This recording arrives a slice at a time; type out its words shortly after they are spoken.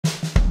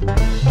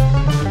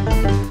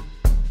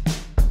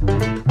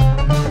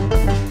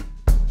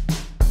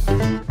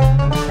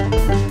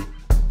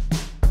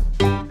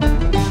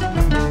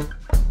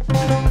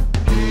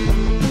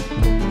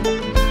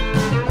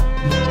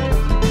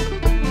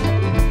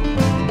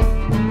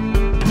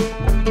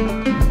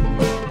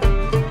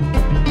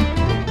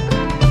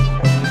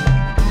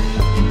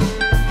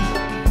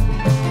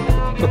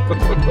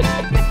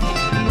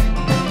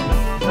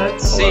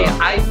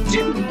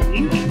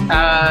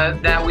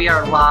we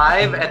are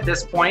live at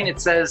this point. It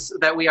says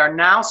that we are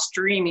now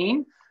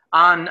streaming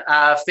on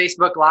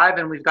Facebook Live,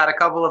 and we've got a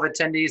couple of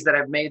attendees that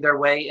have made their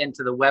way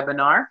into the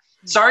webinar.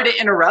 Sorry to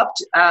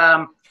interrupt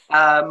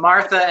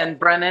Martha and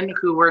Brennan,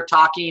 who were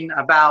talking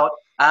about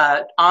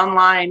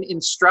online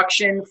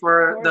instruction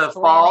for the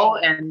fall,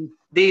 and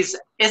these,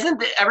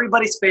 isn't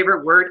everybody's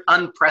favorite word,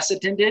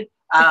 unprecedented?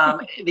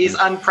 These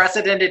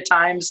unprecedented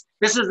times.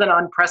 This is an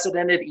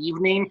unprecedented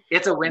evening.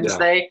 It's a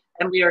Wednesday,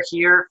 and we are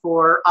here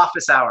for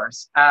office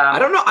hours. I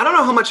don't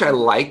know how much I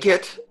like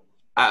it,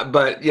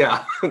 but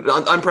yeah,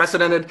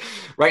 unprecedented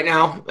right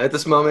now at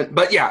this moment.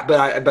 But yeah,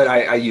 but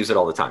I use it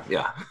all the time.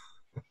 Yeah.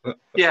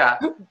 Yeah.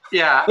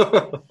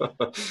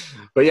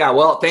 But yeah,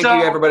 well, thank you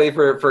everybody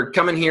for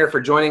coming here,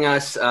 for joining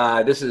us.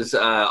 This is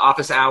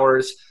office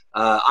hours.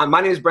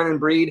 My name is Brennan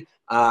Breed.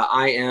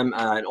 I am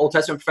an Old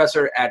Testament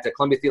professor at the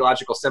Columba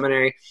Theological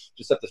Seminary,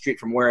 just up the street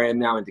from where I am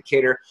now in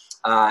Decatur.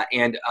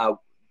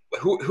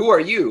 Who are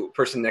you,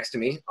 person next to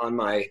me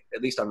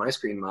at least on my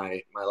screen,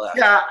 my left?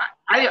 Yeah,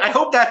 I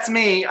hope that's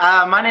me.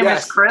 My name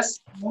is Chris,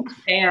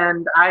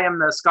 and I am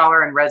the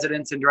scholar in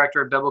residence and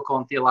director of biblical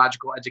and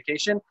theological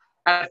education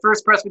at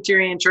First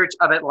Presbyterian Church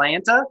of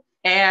Atlanta.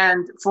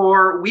 And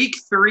for week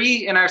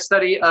 3 in our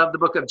study of the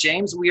book of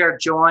James, we are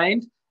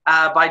joined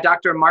by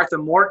Dr. Martha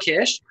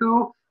Moore-Keish,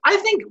 who I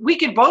think we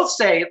can both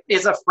say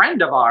is a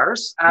friend of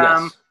ours.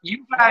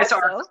 You guys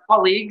are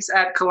colleagues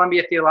at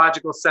Columbia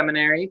Theological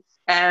Seminary,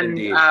 and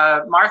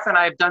Martha and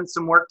I have done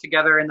some work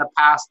together in the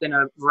past in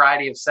a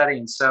variety of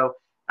settings. So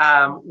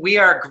we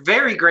are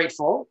very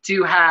grateful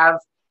to have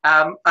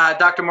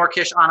Dr.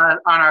 Moore-Keish on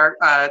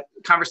our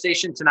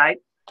conversation tonight.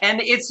 And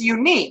it's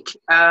unique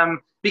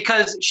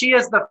because she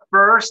is the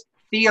first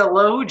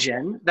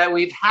theologian that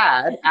we've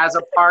had as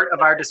a part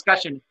of our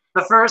discussion,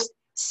 the first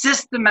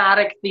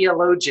systematic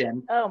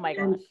theologian. Oh my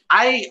gosh.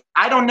 I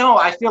don't know.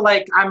 I feel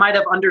like I might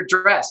have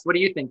underdressed. What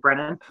do you think,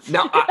 Brennan?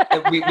 No,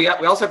 we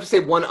also have to say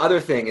one other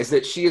thing, is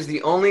that she is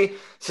the only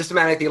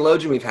systematic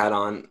theologian we've had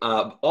on.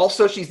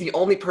 Also, she's the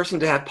only person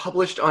to have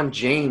published on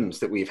James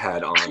that we've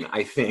had on,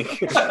 I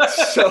think.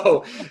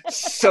 so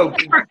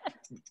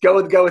go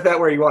with that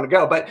where you want to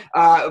go. But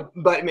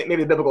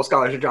maybe the biblical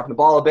scholars are dropping the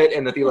ball a bit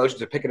and the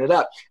theologians are picking it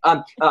up.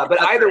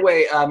 But either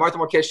way, Martha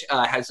Moore-Keish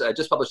has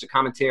just published a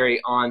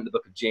commentary on the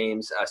book of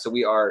James. So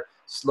we are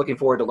looking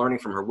forward to learning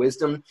from her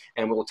wisdom,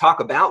 and we'll talk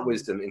about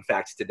wisdom, in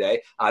fact,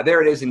 today.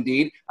 There it is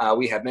indeed.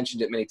 We have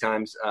mentioned it many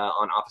times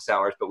on office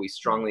hours, but we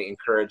strongly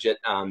encourage it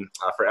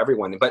for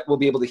everyone. But we'll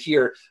be able to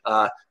hear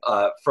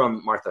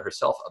from Martha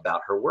herself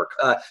about her work.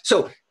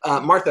 So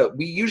Martha,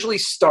 we usually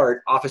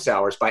start office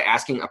hours by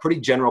asking a pretty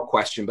general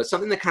question, but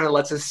something that kind of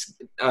lets us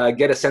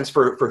get a sense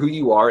for who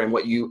you are and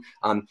what you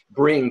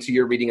bring to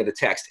your reading of the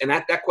text. And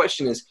that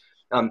question is,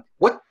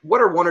 what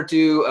are one or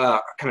two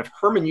kind of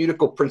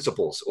hermeneutical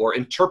principles or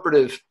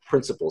interpretive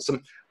principles,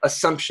 some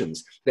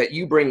assumptions that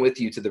you bring with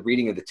you to the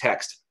reading of the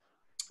text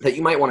that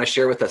you might want to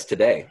share with us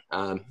today?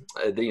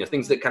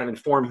 Things that kind of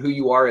inform who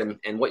you are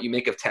and what you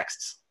make of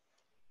texts.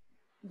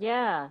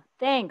 Yeah,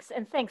 thanks.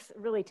 And thanks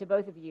really to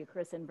both of you,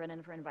 Chris and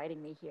Brennan, for inviting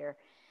me here.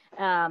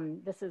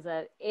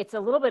 It's a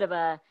little bit of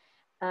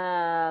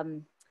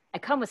I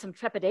come with some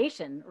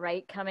trepidation,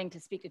 right? Coming to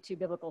speak to two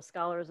biblical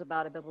scholars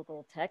about a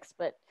biblical text,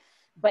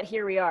 but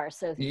here we are.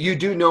 So you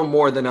do know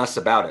more than us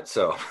about it,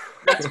 so.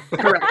 That's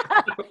correct.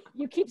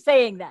 You keep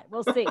saying that.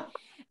 We'll see.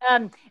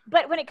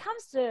 But when it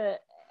comes to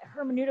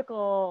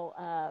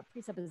hermeneutical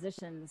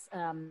presuppositions,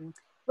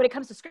 when it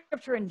comes to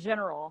scripture in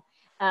general,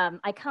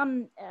 I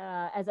come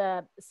as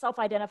a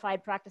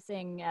self-identified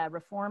practicing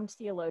Reformed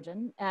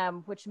theologian,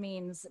 which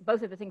means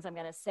both of the things I'm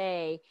going to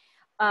say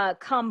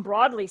come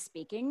broadly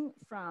speaking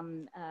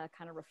from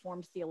kind of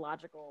Reformed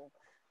theological,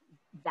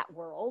 that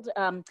world.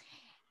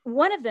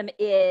 One of them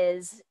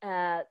is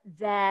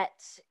that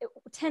it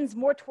tends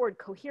more toward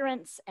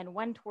coherence, and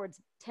one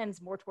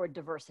tends more toward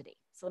diversity.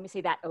 So let me say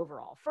that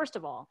overall. First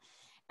of all,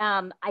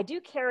 I do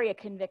carry a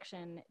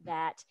conviction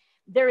that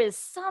there is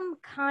some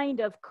kind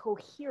of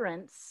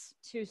coherence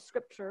to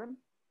scripture,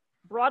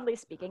 broadly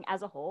speaking,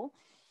 as a whole,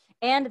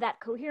 and that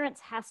coherence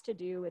has to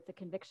do with the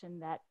conviction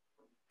that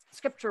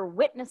scripture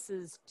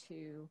witnesses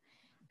to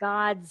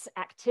God's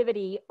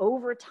activity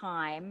over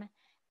time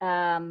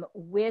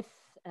with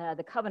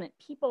the covenant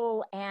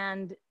people,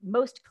 and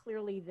most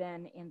clearly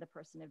then in the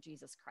person of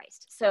Jesus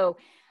Christ. So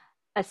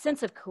a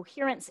sense of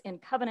coherence in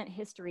covenant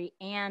history,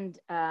 and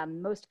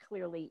most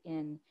clearly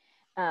in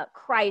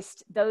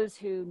Christ. Those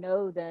who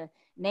know the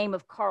name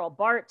of Karl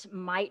Barth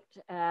might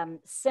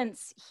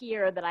sense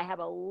here that I have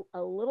a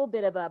little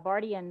bit of a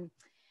Barthian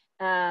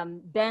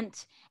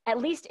bent, at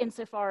least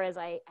insofar as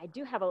I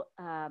do have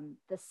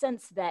the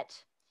sense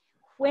that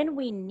when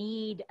we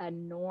need a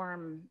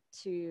norm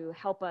to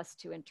help us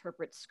to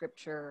interpret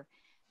scripture,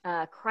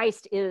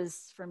 Christ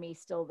is, for me,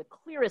 still the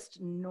clearest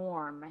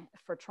norm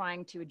for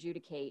trying to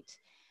adjudicate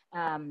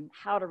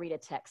how to read a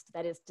text.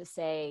 That is to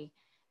say,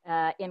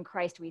 in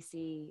Christ we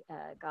see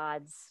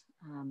God's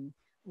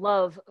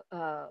love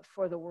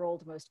for the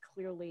world most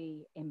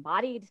clearly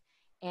embodied,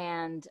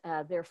 And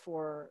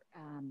therefore,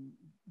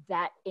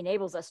 that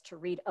enables us to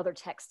read other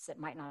texts that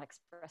might not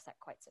express that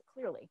quite so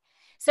clearly.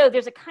 So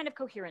there's a kind of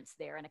coherence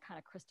there and a kind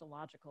of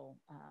Christological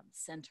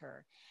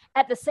center.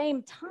 At the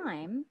same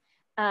time,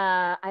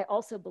 I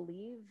also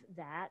believe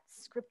that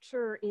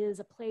Scripture is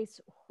a place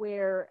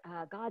where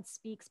God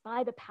speaks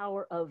by the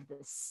power of the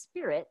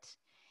Spirit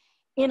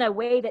in a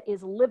way that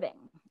is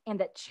living and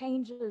that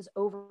changes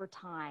over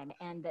time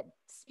and that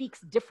speaks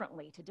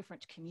differently to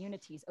different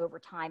communities over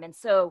time. And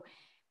so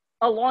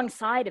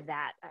alongside of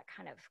that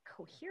kind of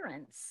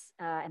coherence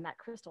and that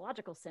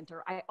Christological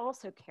center, I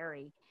also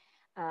carry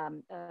a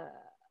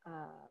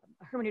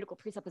hermeneutical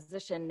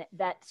presupposition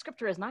that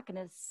Scripture is not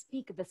going to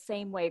speak the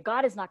same way.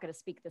 God is not going to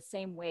speak the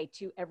same way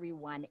to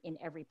everyone in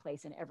every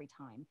place and every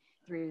time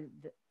through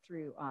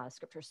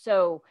Scripture.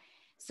 So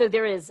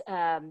there is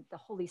the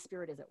Holy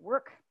Spirit is at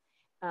work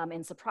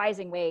in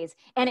surprising ways,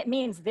 and it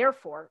means,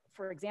 therefore,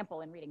 for example,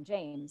 in reading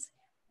James,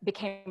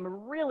 became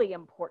really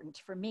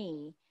important for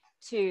me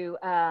to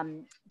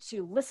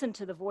listen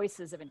to the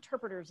voices of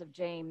interpreters of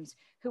James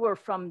who are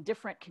from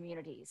different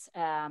communities.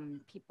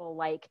 People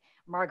like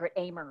Margaret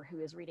Amer,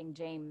 who is reading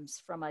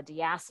James from a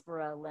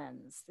diaspora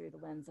lens, through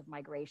the lens of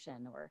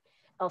migration, or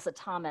Elsa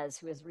Thomas,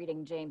 who is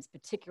reading James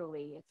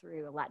particularly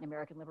through a Latin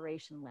American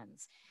liberation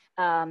lens.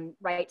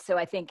 Right, so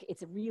I think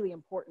it's really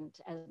important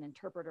as an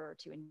interpreter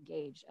to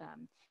engage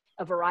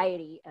a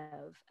variety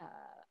of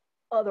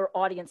other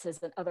audiences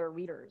and other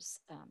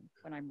readers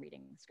when I'm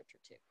reading Scripture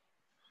too.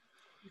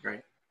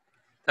 Great.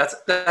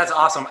 That's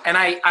awesome. And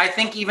I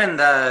think even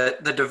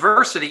the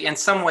diversity in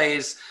some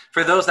ways,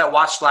 for those that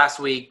watched last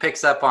week,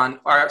 picks up on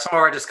some of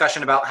our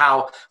discussion about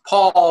how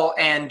Paul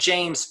and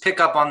James pick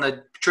up on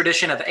the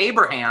tradition of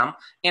Abraham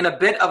in a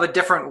bit of a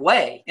different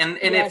way. And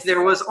yes. If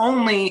there was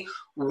only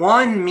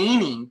one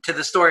meaning to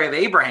the story of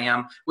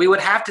Abraham, we would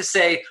have to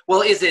say,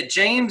 well, is it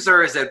James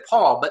or is it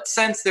Paul? But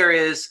since there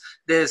is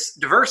this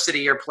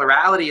diversity or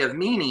plurality of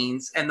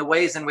meanings and the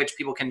ways in which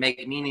people can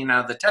make meaning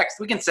out of the text,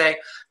 we can say,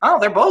 oh,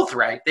 they're both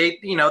right.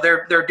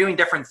 They're doing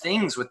different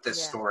things with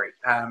this story.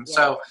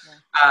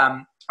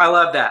 I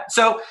love that.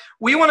 So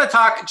we want to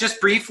talk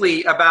just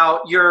briefly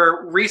about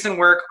your recent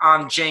work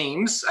on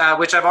James,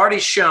 which I've already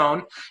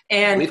shown.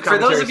 And for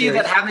those of you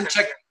that haven't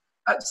checked,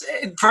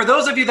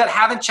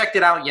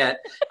 it out yet,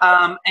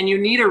 and you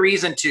need a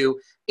reason to,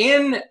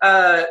 in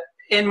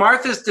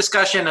Martha's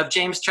discussion of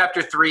James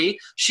chapter 3,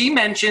 she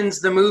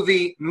mentions the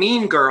movie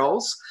Mean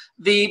Girls,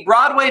 the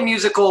Broadway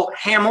musical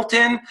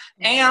Hamilton,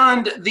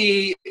 and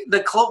the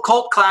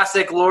cult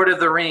classic Lord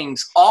of the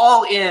Rings,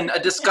 all in a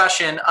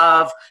discussion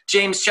of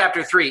James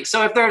chapter 3.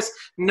 So if there's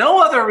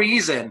no other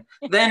reason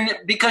than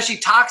because she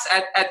talks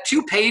at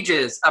 2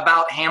 pages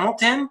about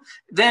Hamilton,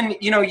 then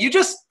you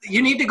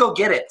need to go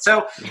get it.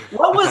 So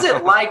what was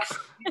it like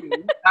for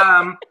you?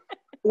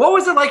 What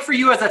was it like for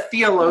you as a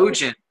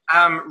theologian?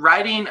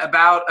 Writing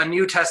about a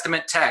New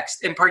Testament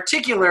text, in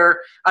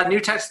particular, a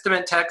New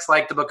Testament text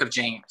like the book of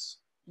James?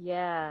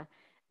 Yeah.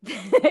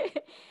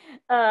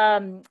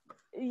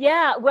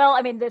 Yeah. Well,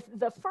 I mean,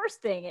 the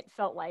first thing it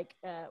felt like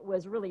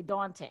was really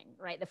daunting,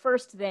 right? The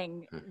first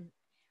thing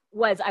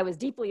was I was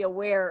deeply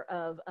aware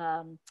of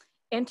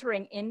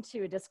entering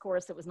into a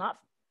discourse that was not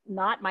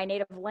my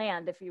native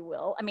land, if you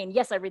will. I mean,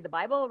 yes, I read the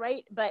Bible,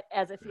 right? But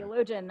as a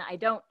theologian, I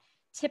don't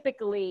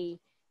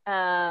typically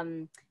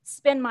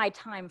spend my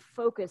time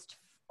focused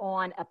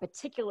on a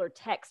particular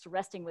text,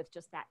 resting with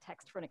just that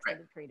text for an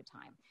extended period of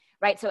time,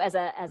 right? So as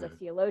a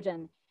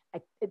theologian,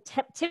 I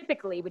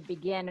typically would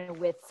begin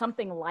with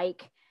something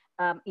like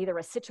either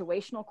a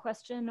situational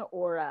question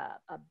or a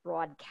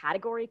broad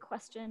category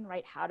question,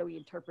 right? How do we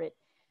interpret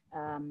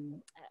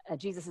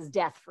Jesus's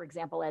death, for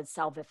example, as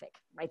salvific,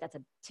 right? That's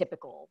a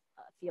typical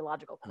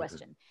theological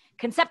question,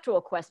 conceptual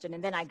question,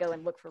 and then I go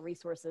and look for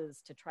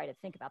resources to try to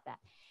think about that.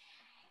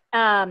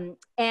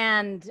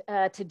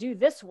 To do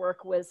this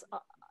work was,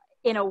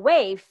 in a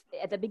way,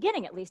 at the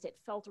beginning at least, it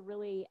felt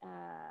really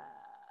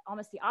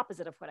almost the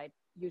opposite of what I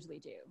usually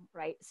do,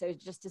 right? So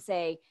just to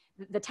say,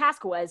 the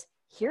task was,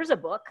 here's a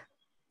book,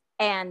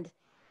 and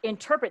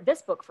interpret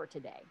this book for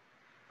today.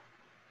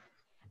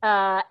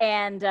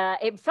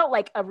 It felt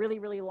like a really,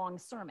 really long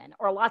sermon,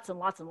 or lots and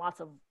lots and lots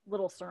of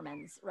little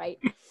sermons, right?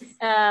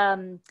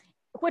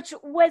 Which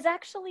was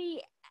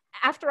actually,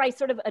 after I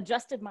sort of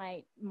adjusted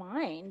my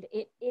mind,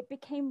 it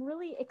became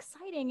really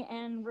exciting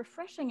and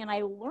refreshing, and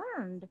I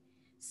learned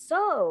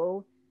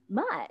so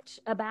much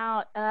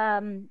about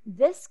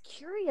this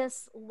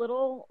curious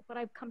little, what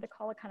I've come to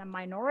call a kind of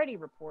minority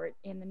report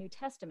in the New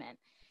Testament,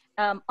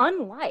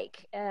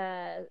 unlike,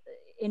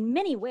 in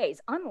many ways,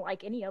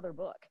 unlike any other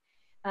book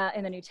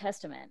in the New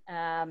Testament,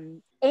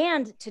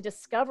 and to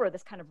discover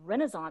this kind of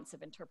renaissance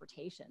of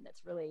interpretation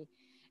that's really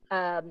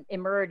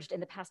emerged in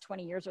the past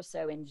 20 years or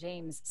so in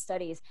James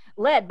studies,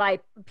 led by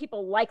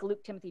people like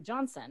Luke Timothy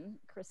Johnson,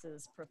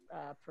 Chris's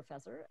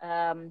professor,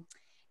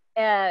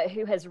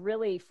 who has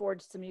really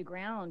forged some new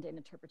ground in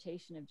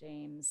interpretation of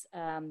James,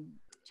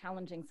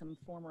 challenging some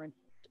former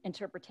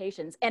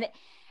interpretations. And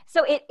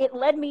it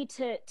led me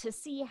to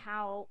see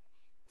how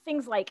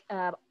things like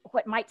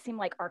what might seem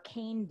like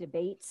arcane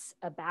debates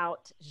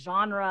about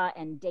genre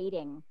and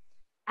dating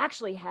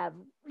actually have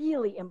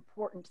really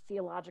important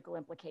theological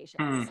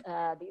implications.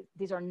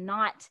 These are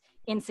not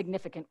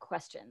insignificant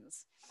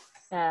questions.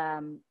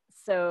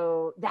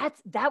 So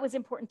that was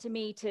important to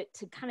me to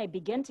kind of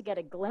begin to get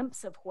a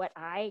glimpse of what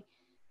I've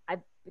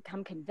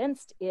become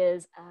convinced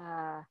is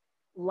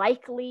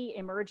likely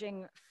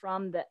emerging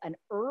from an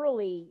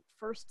early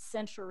first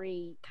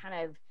century kind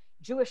of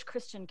Jewish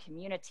Christian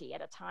community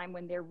at a time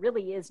when there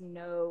really is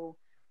no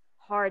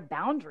hard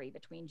boundary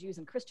between Jews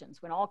and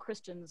Christians, when all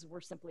Christians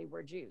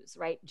were Jews,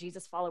 right?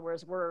 Jesus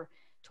followers were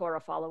Torah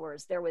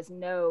followers. There's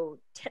no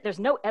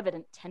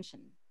evident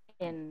tension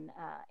in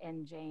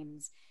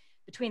James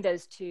between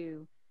those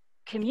two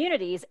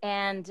communities,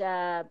 and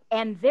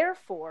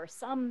therefore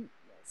some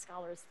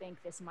scholars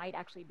think this might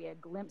actually be a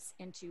glimpse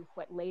into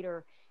what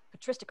later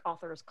patristic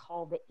authors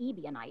call the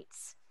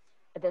Ebionites,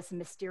 this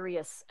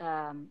mysterious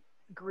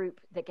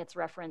group that gets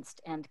referenced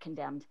and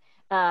condemned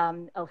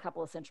a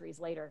couple of centuries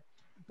later.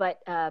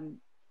 But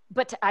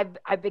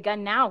I've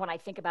begun now, when I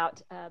think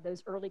about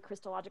those early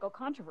Christological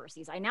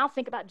controversies, I now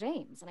think about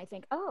James, and I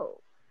think,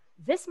 oh,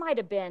 this might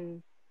have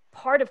been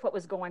part of what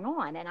was going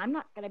on, and I'm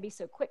not going to be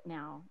so quick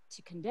now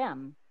to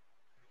condemn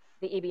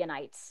the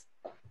Ebionites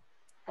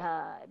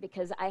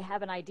because I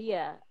have an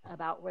idea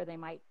about where they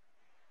might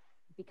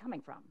be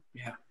coming from.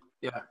 Yeah.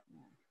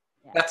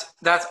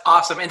 That's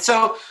awesome. And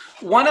so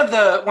one of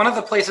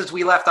the places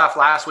we left off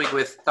last week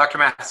with Dr.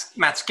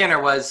 Matt Skinner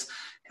was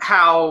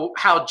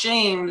how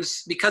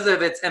James, because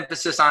of its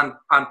emphasis on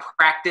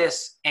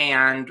practice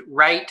and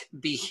right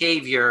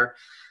behavior,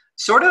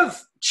 sort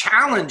of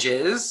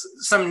challenges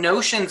some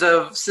notions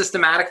of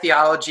systematic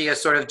theology as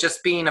sort of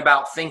just being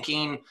about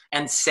thinking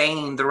and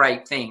saying the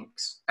right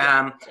things.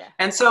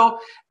 And so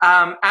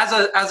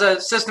as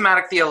a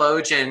systematic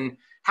theologian,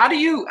 how do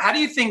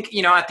you think,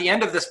 at the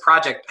end of this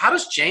project, how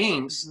does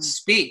James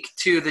speak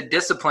to the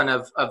discipline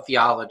of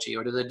theology,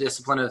 or to the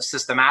discipline of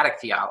systematic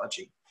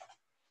theology?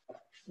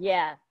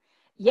 Yeah,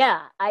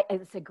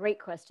 it's a great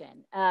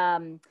question.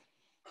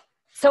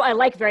 So I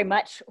like very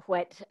much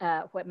what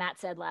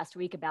Matt said last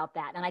week about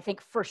that, and I think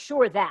for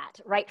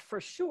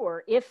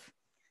sure if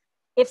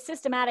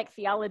systematic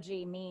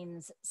theology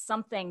means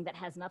something that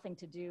has nothing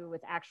to do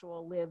with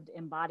actual lived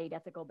embodied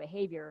ethical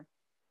behavior,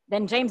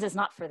 then James is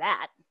not for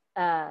that.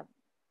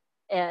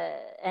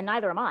 And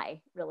neither am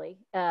I, really.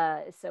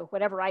 So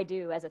whatever I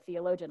do as a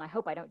theologian, I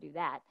hope I don't do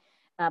that.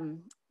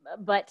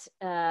 But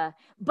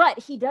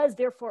he does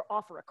therefore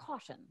offer a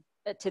caution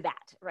to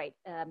that, right?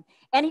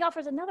 And he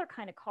offers another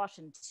kind of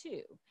caution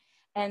too.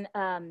 And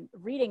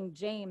reading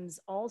James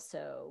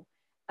also,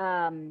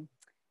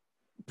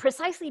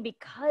 precisely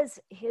because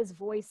his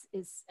voice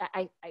is,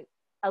 I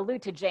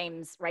allude to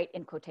James, right,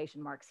 in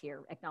quotation marks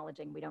here,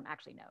 acknowledging we don't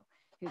actually know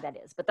who that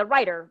is. But the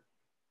writer,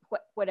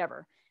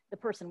 whatever, the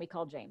person we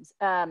call James,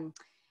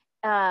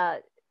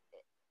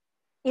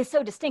 is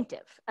so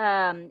distinctive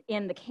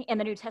in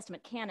the New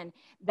Testament canon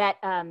that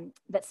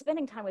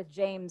spending time with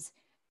James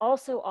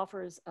also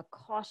offers a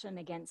caution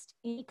against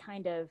any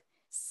kind of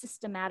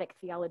systematic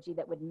theology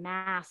that would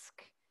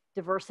mask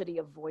diversity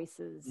of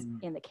voices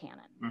in the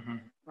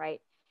canon,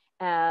 right?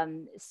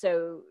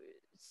 So,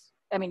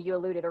 I mean, you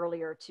alluded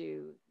earlier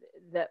to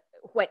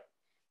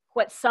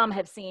what some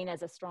have seen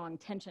as a strong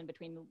tension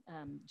between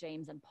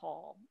James and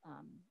Paul.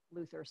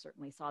 Luther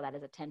certainly saw that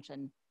as a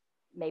tension,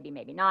 maybe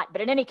not.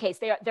 But in any case,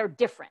 they're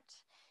different.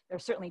 They're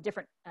certainly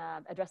different,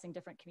 addressing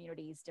different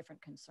communities,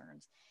 different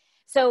concerns.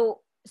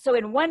 So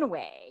in one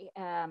way,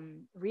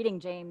 reading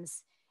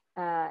James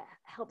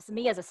helps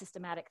me as a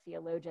systematic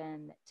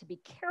theologian to be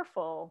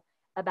careful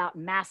about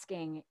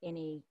masking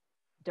any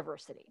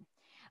diversity.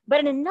 But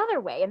in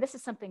another way, and this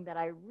is something that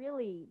I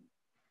really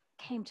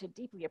came to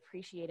deeply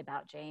appreciate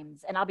about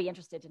James, and I'll be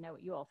interested to know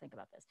what you all think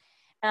about this.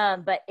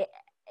 But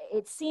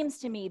it seems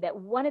to me that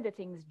one of the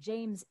things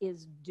James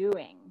is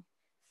doing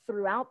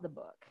throughout the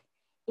book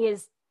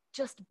is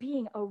just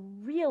being a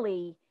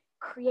really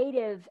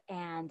creative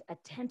and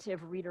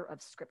attentive reader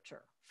of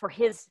Scripture for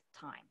his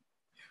time.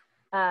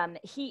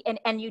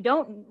 And you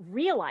don't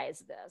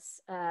realize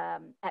this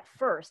at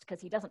first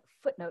because he doesn't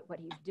footnote what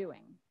he's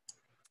doing.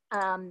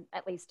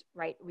 At least,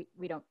 right?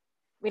 We don't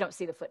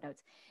see the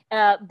footnotes,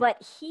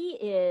 but he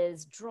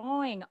is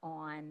drawing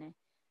on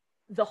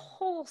the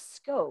whole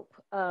scope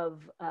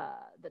of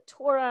the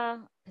Torah,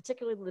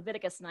 particularly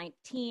Leviticus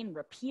 19,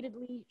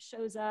 repeatedly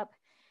shows up.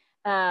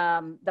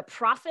 The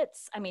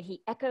prophets, I mean,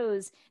 he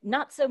echoes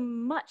not so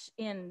much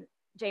in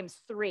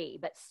James 3,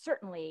 but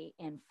certainly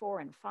in 4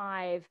 and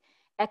 5,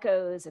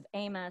 echoes of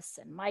Amos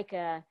and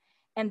Micah.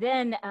 And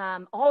then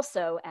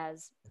also,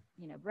 as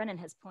Brennan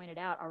has pointed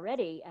out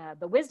already,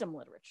 the wisdom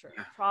literature,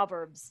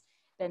 Proverbs,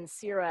 Ben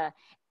Sirah,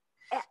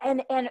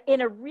 and in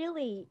a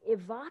really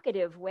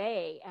evocative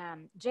way,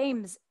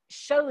 James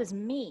shows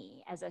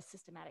me as a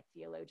systematic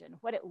theologian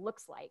what it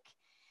looks like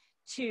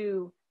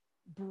to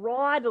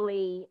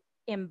broadly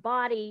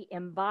embody,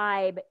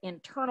 imbibe,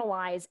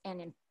 internalize,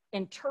 and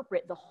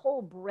interpret the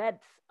whole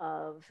breadth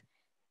of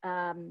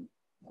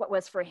what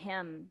was for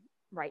him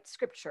write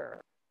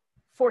scripture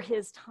for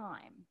his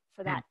time,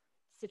 for that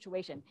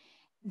situation.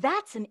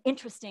 That's an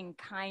interesting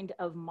kind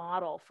of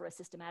model for a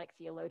systematic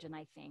theologian,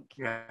 I think,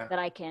 that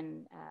I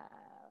can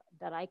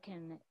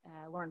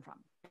learn from.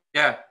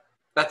 Yeah,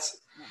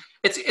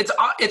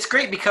 it's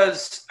great,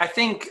 because I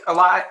think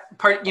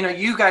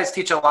you guys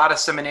teach a lot of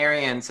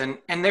seminarians,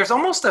 and there's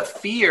almost a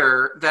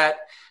fear that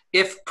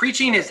if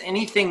preaching is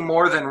anything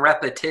more than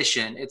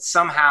repetition, it's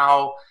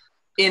somehow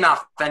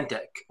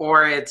inauthentic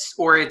or it's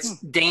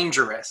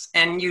dangerous.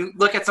 And you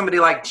look at somebody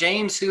like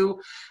James,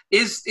 who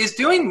is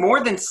doing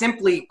more than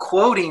simply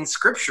quoting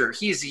scripture.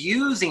 He's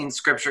using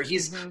scripture.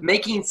 He's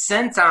making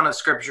sense out of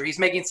scripture. He's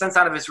making sense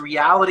out of his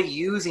reality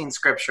using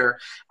scripture,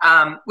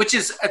 which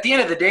is at the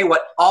end of the day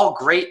what all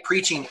great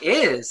preaching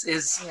is.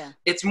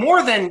 It's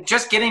more than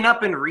just getting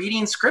up and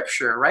reading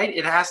scripture, right?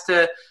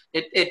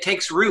 It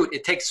takes root,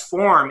 it takes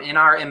form in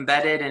our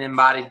embedded and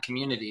embodied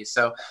communities.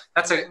 So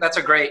that's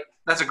a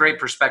great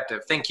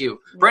perspective. Thank you.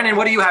 Brennan,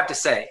 what do you have to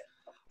say?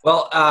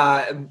 Well,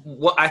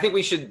 I think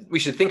we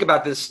should think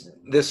about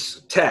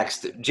this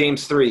text,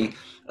 James 3,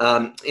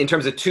 in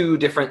terms of two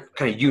different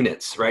kind of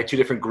units, right? Two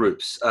different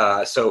groups.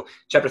 So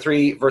chapter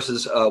 3,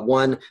 verses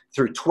 1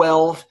 through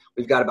 12,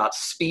 we've got about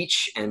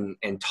speech and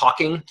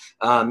talking,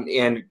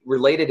 and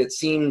related, it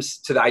seems,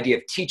 to the idea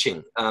of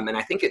teaching. And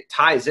I think it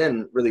ties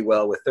in really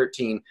well with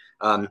 13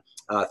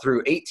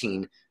 through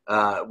 18.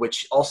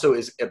 Which also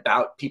is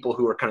about people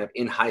who are kind of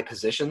in high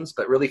positions,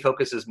 but really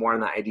focuses more on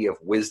the idea of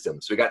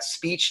wisdom. So we got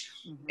speech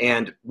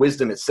and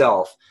wisdom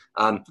itself,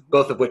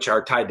 both of which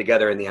are tied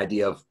together in the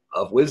idea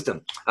of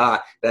wisdom.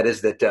 That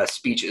is that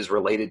speech is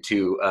related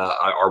to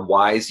our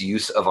wise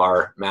use of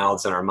our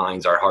mouths and our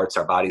minds, our hearts,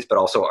 our bodies, but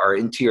also our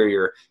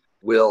interior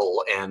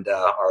will and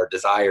our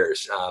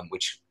desires,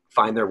 which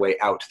find their way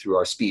out through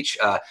our speech.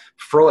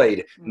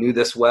 Freud knew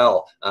this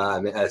well,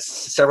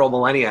 several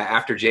millennia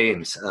after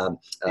James, the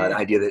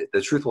idea that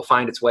the truth will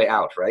find its way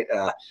out, right?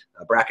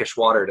 Brackish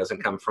water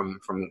doesn't come from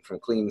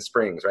clean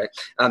springs, right?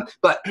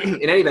 But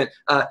in any event,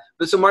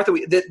 so Martha,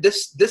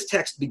 this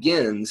text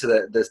begins,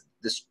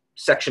 this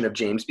section of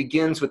James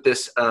begins with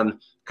this kind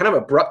of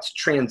abrupt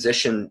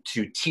transition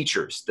to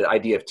teachers, the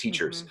idea of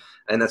teachers.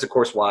 And that's, of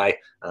course, why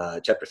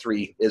chapter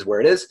 3 is where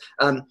it is.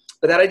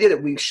 But that idea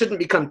that we shouldn't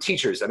become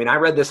teachers. I mean, I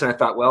read this and I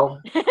thought, well,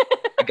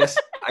 I guess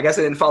I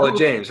didn't follow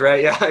James,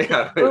 right?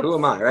 Yeah. Who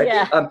am I, right?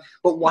 Yeah.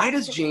 But why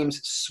does James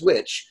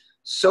switch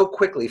so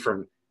quickly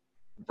from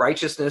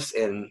righteousness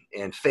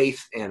and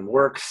faith and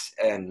works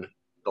and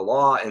the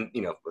law and,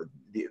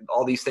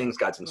 all these things,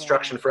 God's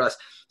instruction for us,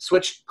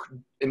 switch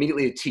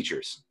immediately to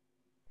teachers?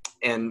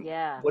 And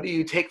what do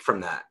you take from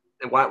that?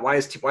 And why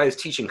is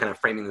teaching kind of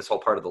framing this whole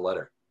part of the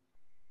letter?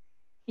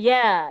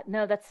 Yeah,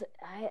 no, that's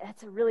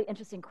a really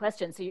interesting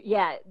question. So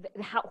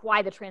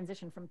why the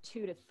transition from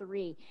 2 to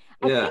 3?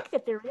 I think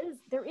that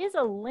there is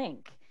a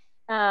link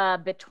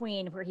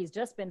between where he's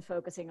just been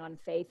focusing on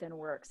faith and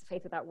works.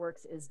 Faith without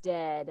works is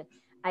dead.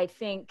 I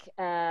think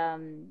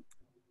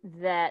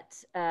that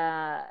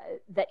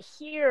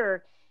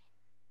here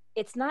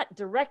it's not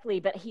directly,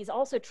 but he's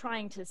also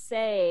trying to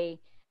say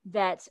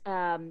that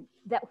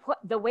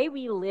the way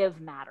we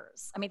live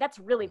matters. I mean, that's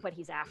really what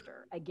he's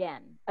after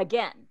again,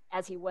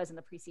 as he was in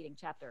the preceding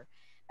chapter.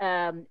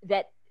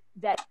 That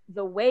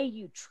the way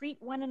you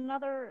treat one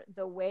another,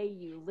 the way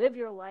you live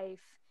your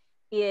life,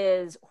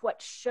 is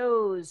what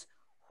shows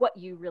what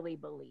you really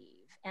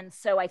believe. And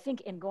so I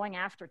think in going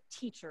after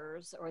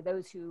teachers or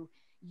those who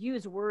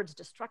use words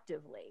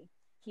destructively,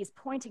 he's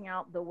pointing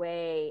out the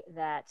way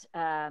that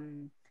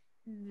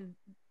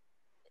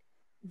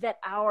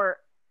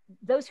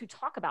those who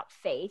talk about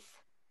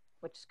faith,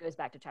 which goes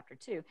back to chapter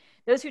 2,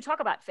 those who talk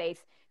about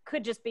faith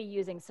could just be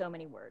using so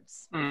many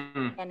words,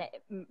 and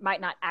it might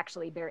not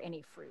actually bear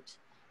any fruit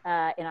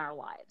in our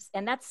lives.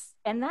 And that's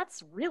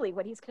really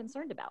what he's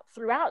concerned about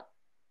throughout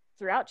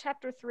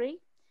chapter 3,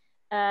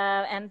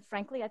 and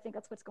frankly, I think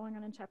that's what's going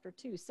on in chapter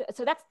 2.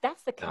 So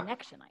that's the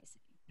connection I see.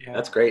 Yeah.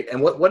 That's great.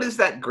 And what is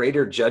that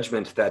greater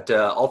judgment that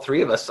all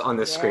three of us on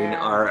this screen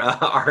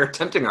are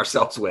tempting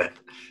ourselves with?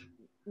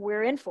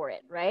 We're in for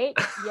it, right?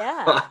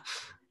 Yeah.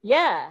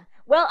 Yeah.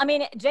 Well, I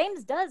mean,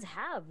 James does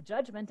have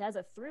judgment as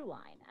a through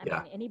line. I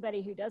mean,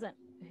 anybody who doesn't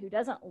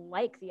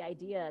like the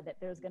idea that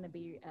there's going to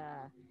be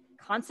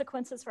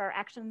consequences for our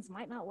actions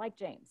might not like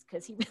James,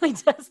 because he really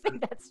does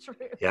think that's true.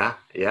 Yeah.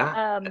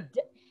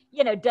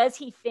 Does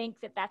he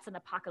think that that's an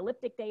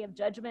apocalyptic day of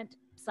judgment?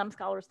 Some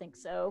scholars think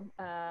so,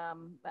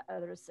 but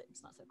others,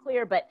 it's not so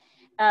clear. But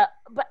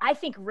I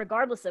think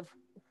regardless of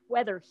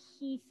whether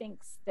he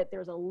thinks that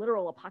there's a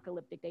literal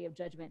apocalyptic day of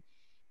judgment,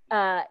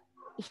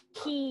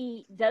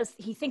 he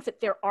thinks that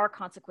there are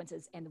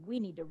consequences, and we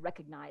need to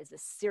recognize the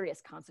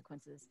serious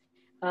consequences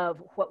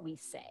of what we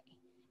say,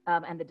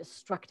 and the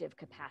destructive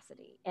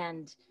capacity.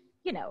 And,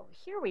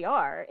 here we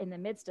are in the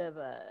midst of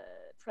a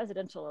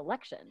presidential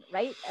election,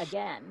 right?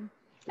 Again,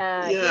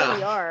 here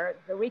we are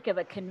the week of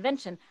a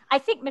convention. I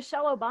think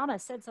Michelle Obama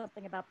said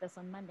something about this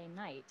on Monday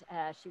night.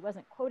 She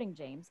wasn't quoting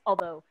James,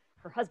 although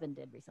her husband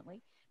did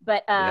recently.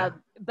 But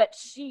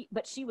she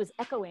was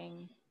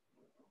echoing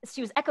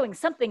she was echoing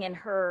something in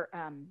her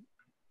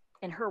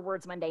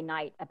words Monday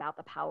night about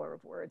the power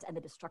of words and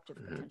the destructive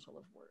potential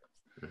of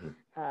words.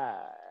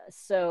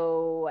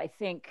 So I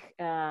think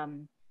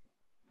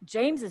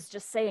James is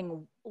just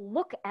saying,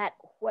 look at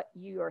what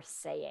you are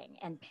saying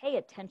and pay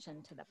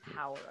attention to the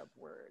power of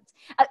words.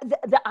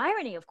 The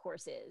irony, of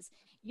course, is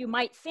you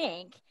might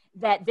think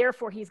that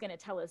therefore he's going to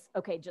tell us,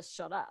 okay, just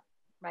shut up,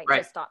 right?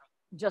 Just stop.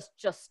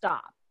 Just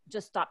stop.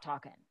 Just stop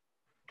talking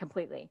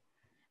completely.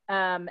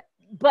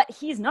 But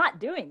he's not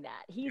doing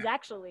that. He's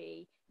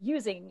actually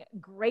using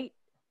great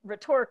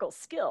rhetorical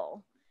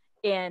skill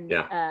in,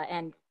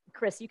 and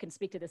Chris, you can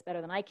speak to this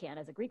better than I can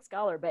as a Greek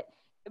scholar,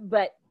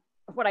 but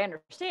what I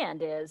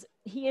understand is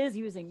he is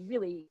using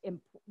really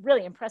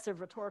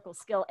impressive rhetorical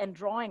skill and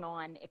drawing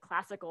on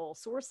classical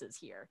sources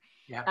here.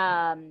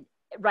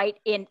 Right.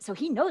 So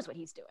he knows what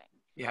he's doing.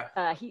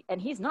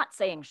 He's not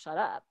saying shut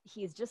up.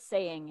 He's just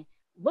saying,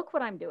 look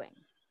what I'm doing,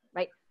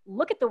 right?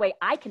 Look at the way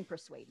I can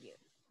persuade you.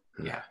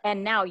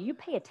 And now you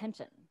pay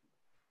attention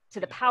to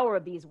the power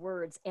of these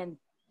words and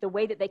the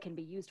way that they can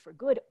be used for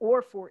good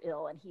or for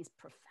ill. And he's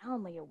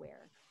profoundly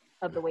aware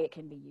of the way it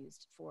can be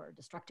used for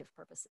destructive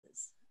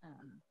purposes.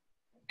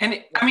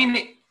 I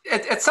mean,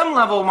 at some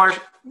level, Marsh,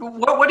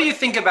 what do you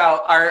think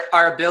about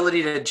our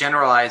ability to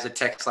generalize a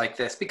text like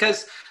this?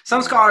 Because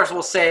some scholars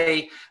will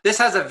say this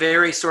has a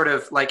very sort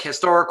of like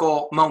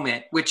historical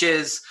moment, which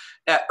is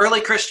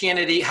early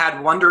Christianity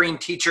had wandering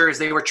teachers.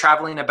 They were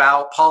traveling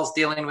about. Paul's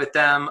dealing with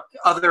them.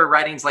 Other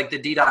writings like the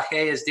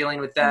Didache is dealing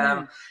with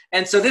them.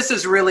 And so this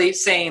is really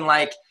saying,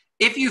 like,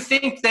 if you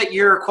think that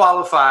you're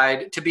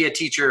qualified to be a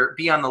teacher,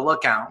 be on the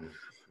lookout.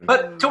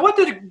 But to what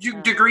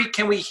degree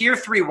can we hear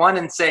 3:1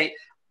 and say,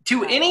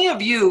 to any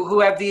of you who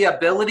have the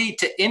ability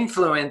to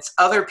influence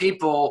other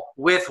people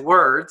with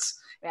words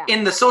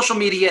in the social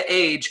media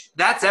age,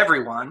 that's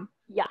everyone.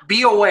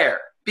 Be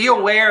aware. Be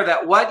aware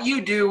that what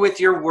you do with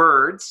your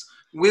words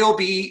will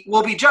be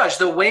judged.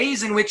 The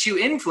ways in which you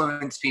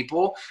influence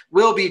people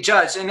will be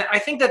judged. And I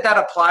think that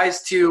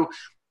applies to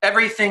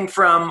everything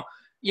from,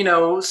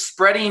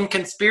 spreading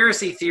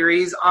conspiracy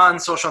theories on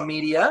social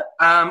media,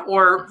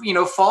 or,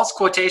 false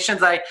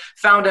quotations. I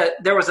found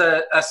there was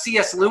a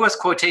C.S. Lewis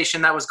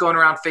quotation that was going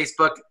around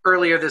Facebook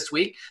earlier this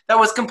week that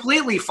was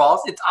completely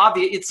false. It's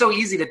obvious. It's so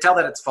easy to tell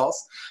that it's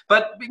false,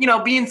 but,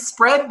 being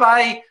spread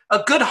by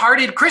a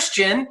good-hearted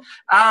Christian.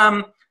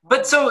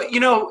 But so,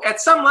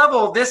 at some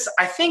level,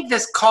 I think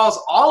this calls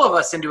all of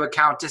us into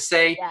account to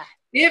say,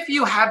 if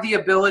you have the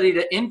ability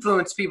to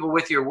influence people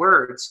with your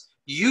words,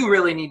 you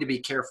really need to be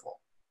careful.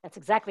 That's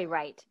exactly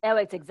right. Oh,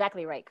 it's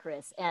exactly right,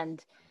 Chris.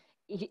 And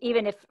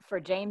even if for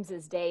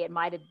James's day, it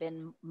might have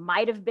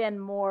been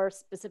more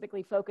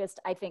specifically focused,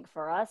 I think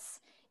for us,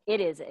 it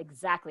is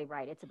exactly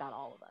right. It's about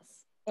all of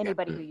us.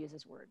 Anybody who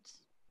uses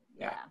words.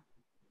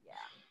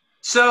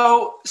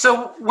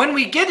 So when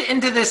we get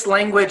into this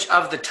language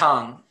of the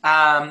tongue,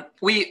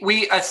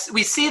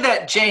 we see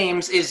that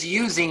James is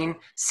using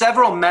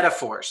several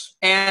metaphors.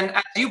 And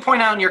as you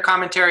point out in your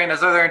commentary, and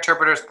as other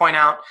interpreters point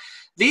out,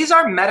 these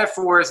are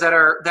metaphors that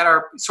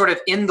are sort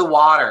of in the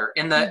water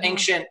in the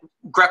ancient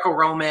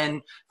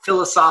Greco-Roman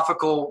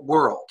philosophical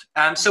world.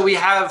 So we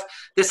have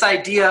this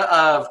idea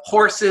of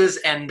horses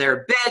and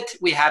their bit.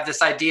 We have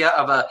this idea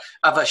of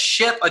a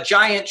ship, a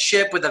giant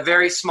ship with a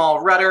very small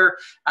rudder,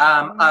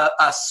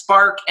 a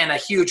spark and a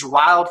huge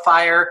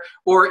wildfire,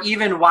 or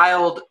even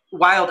wild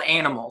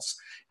animals.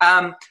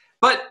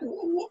 But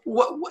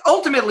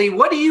ultimately,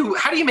 how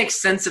do you make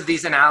sense of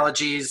these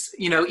analogies,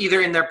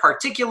 either in their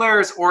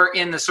particulars or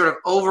in the sort of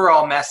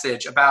overall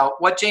message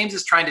about what James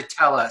is trying to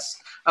tell us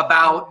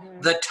about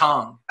the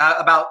tongue,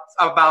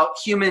 about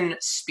human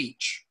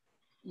speech?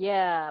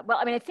 Yeah. Well,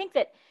 I mean, I think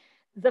that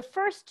the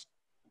first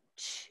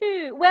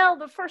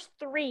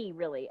three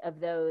really of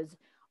those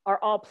are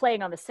all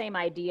playing on the same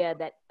idea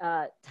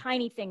that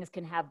tiny things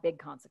can have big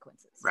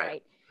consequences,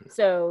 right?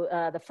 So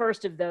the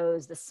first of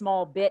those, the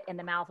small bit in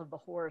the mouth of the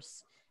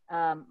horse,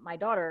 my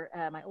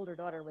older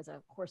daughter was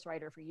a horse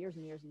rider for years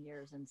and years and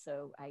years. And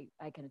so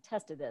I can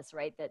attest to this,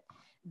 right?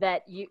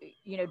 That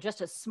just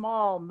a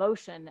small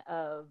motion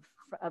of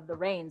the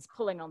reins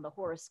pulling on the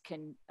horse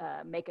can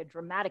make a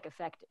dramatic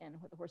effect in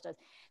what the horse does.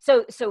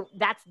 So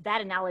that's that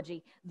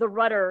analogy. The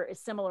rudder is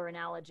similar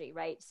analogy,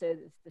 right? So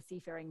the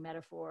seafaring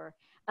metaphor.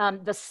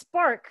 The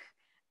spark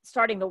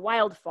starting the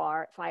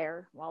wildfire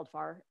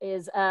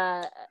is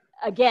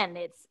again,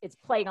 it's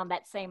playing on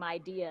that same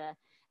idea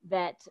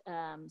that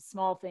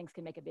small things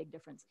can make a big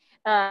difference.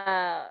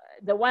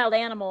 The wild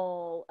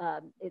animal,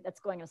 that's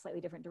going in a slightly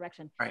different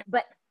direction. Right.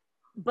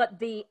 But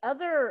the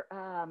other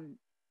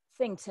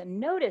thing to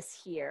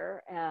notice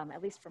here,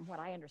 at least from what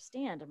I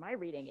understand in my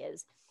reading,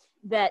 is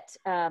that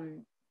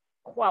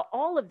while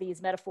all of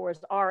these metaphors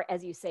are,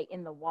 as you say,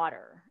 in the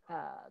water,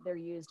 they're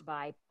used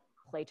by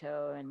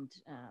Plato and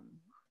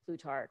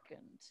Plutarch and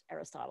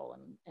Aristotle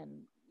and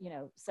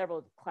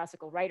several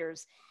classical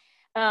writers.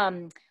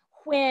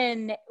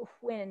 When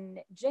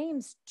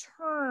James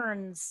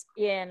turns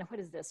in,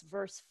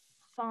 verse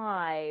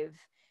 5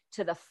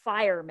 to the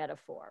fire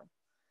metaphor,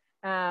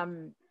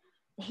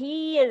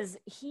 he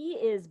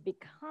is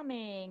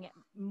becoming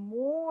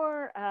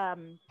more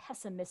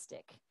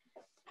pessimistic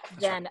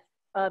than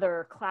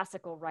other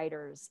classical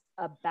writers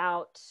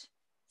about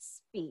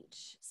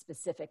speech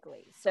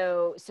specifically.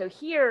 So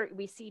here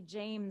we see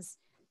James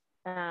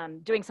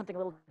doing something a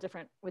little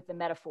different with the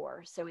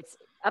metaphor. So it's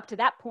up to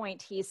that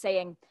point, he's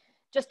saying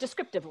just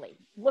descriptively,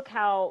 look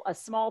how a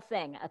small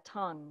thing, a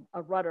tongue,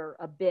 a rudder,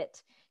 a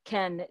bit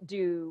can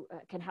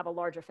have a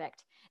large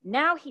effect.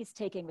 Now he's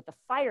taking, with the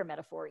fire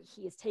metaphor,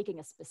 he is taking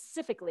a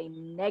specifically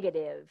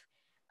negative,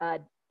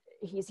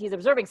 he's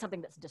observing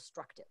something that's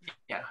destructive.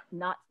 Yeah.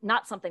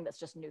 Not something that's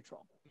just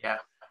neutral. Yeah.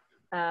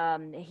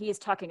 He is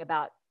talking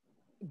about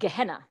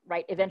Gehenna,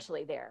 right?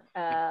 Eventually there,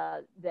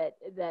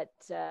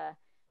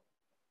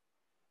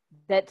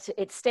 that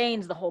it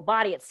stains the whole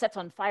body. It sets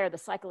on fire the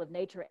cycle of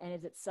nature and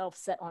is itself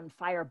set on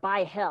fire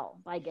by hell,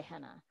 by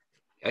Gehenna.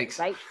 Yikes.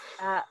 Right?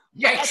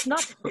 Yikes.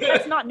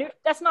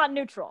 That's not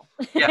neutral.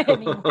 Yeah. I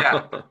mean,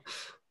 Yeah.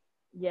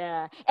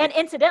 Yeah. And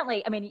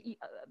incidentally, I mean,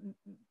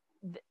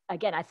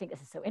 again, I think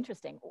this is so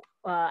interesting.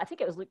 I think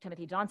it was Luke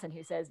Timothy Johnson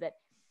who says that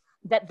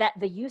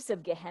the use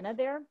of Gehenna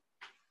there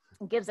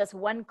gives us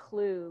one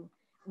clue,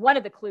 one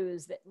of the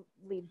clues that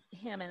lead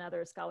him and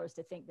other scholars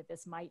to think that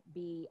this might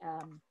be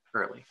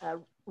Early.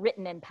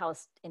 Written in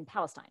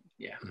Palestine.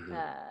 Yeah.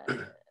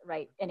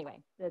 Right. Anyway,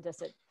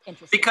 just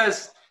interesting.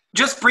 Because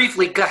just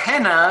briefly,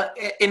 Gehenna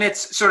in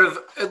its sort of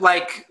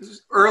like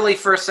early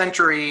first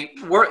century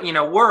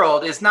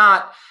world is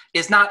not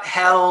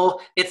hell.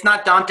 It's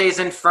not Dante's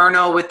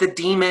Inferno with the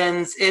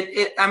demons.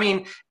 I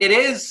mean, it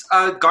is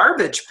a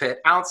garbage pit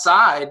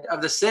outside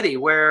of the city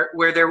where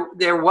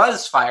there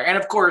was fire. And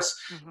of course,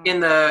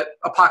 in the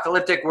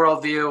apocalyptic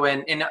worldview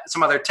and in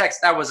some other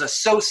texts, that was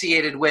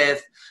associated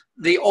with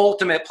the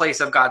ultimate place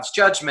of God's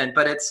judgment.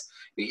 But it's,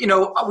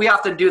 we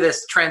often do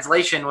this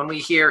translation. When we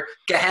hear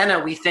Gehenna,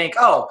 we think,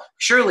 oh,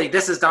 surely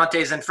this is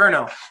Dante's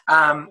Inferno.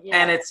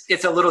 And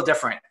it's a little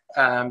different.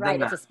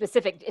 Right.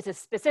 It's a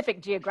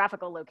specific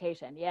geographical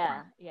location.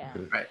 Yeah. Yeah.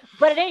 Right.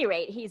 But at any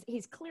rate,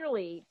 he's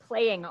clearly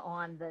playing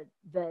on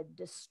the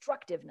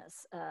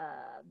destructiveness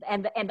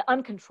and the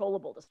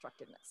uncontrollable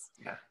destructiveness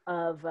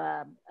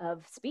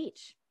of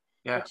speech.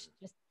 Yeah. Which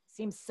just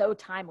seems so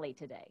timely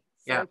today.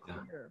 So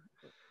clear.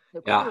 So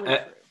true.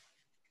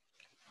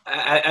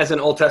 As an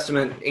Old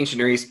Testament ancient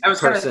Near East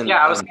person,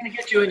 I was going to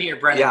get you in here,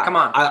 Brennan. Yeah, come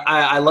on.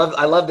 I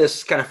love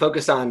this kind of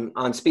focus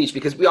on speech,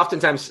 because we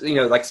oftentimes,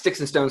 like sticks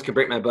and stones can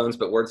break my bones,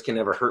 but words can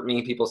never hurt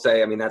me. People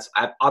say, I mean, that's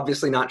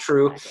obviously not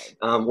true.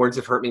 Words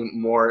have hurt me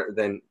more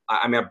than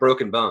I've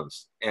broken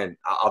bones, and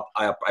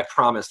I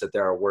promise that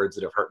there are words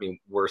that have hurt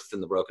me worse than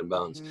the broken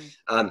bones.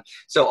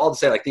 So all to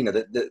say, like,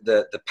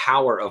 the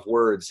power of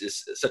words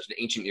is such an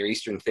ancient Near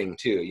Eastern thing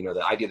too.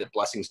 The idea that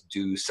blessings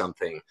do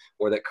something,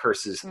 or that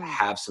curses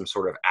have some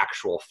sort of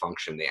actual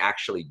function. They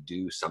actually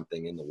do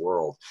something in the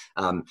world.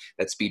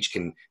 That speech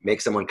can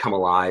make someone come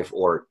alive,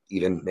 or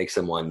even make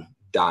someone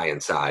die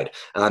inside.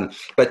 One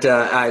thing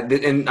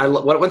I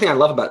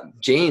love about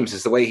James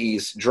is the way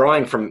he's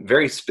drawing from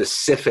very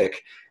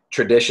specific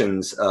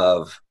traditions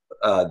of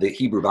the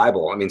Hebrew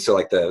Bible. I mean, so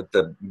like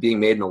the being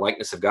made in the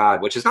likeness of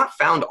God, which is not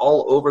found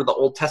all over the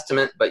Old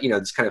Testament, but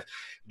it's kind of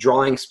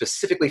drawing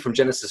specifically from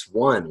Genesis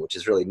 1, which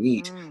is really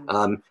neat.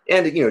 And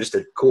just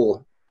a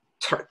cool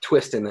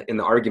twist in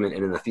the argument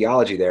and in the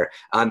theology there.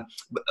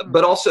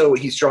 But also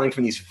he's drawing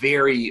from these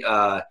very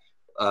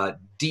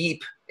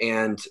deep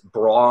and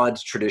broad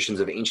traditions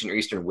of ancient Near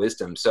Eastern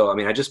wisdom. So, I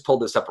mean, I just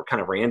pulled this up kind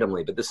of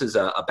randomly, but this is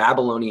a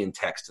Babylonian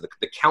text,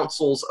 the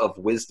Councils of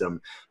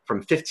Wisdom from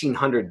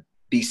 1500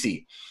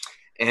 BC.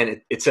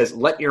 And it says,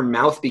 "Let your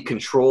mouth be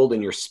controlled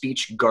and your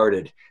speech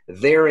guarded.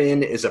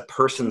 Therein is a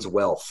person's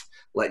wealth.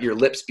 Let your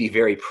lips be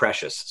very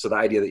precious." So the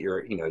idea that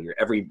your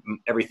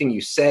everything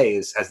you say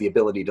has the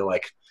ability to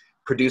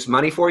produce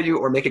money for you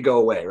or make it go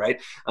away,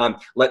 right?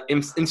 Let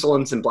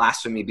insolence and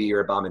blasphemy be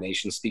your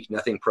abomination. Speak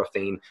nothing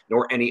profane,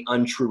 nor any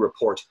untrue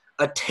report.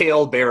 A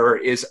talebearer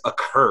is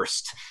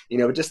accursed.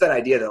 Just that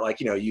idea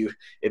that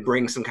it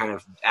brings some kind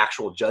of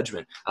actual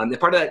judgment. The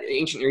part of that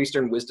ancient Near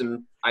Eastern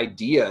wisdom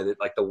idea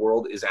that the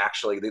world is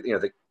actually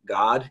the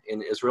God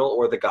in Israel,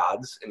 or the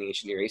gods in the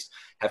ancient Near East,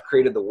 have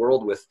created the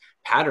world with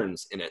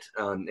patterns in it.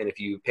 And if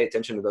you pay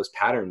attention to those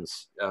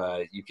patterns,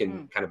 you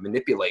can kind of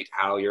manipulate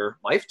how your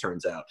life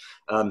turns out.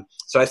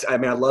 So I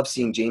love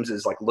seeing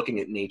James's looking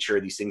at nature,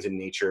 these things in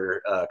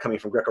nature, coming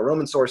from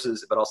Greco-Roman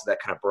sources, but also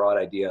that kind of broad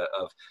idea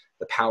of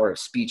the power of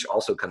speech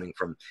also coming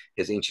from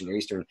his ancient Near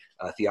Eastern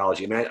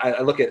theology. I mean,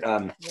 I look at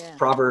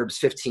Proverbs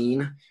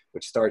 15,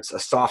 which starts, "A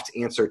soft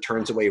answer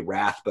turns away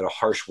wrath, but a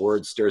harsh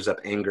word stirs up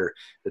anger.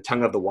 The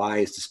tongue of the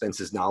wise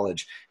dispenses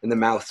knowledge, and the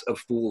mouths of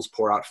fools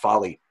pour out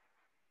folly."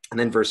 And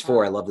then verse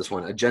 4, I love this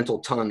one. "A gentle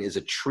tongue is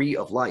a tree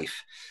of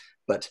life,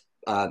 but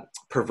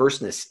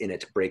perverseness in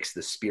it breaks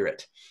the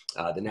spirit,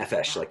 the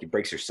nefesh, like it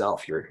breaks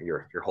yourself,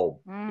 your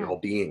whole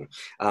being.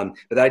 But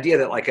the idea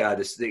that like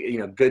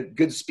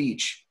good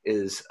speech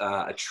is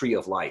a tree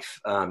of life,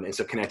 and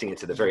so connecting it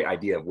to the very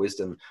idea of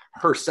wisdom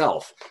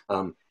herself,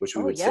 which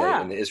we would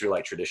say in the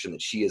Israelite tradition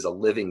that she is a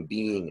living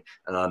being,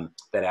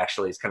 that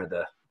actually is kind of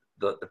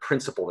the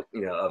principle,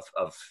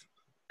 of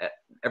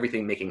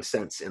everything making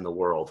sense in the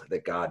world,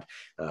 that God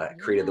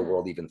created the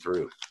world even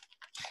through.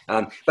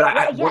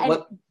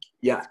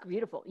 It's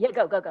beautiful. Yeah,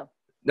 go.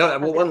 No,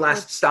 well, one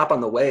last stop on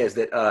the way is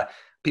that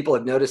people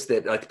have noticed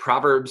that like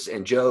Proverbs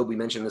and Job, we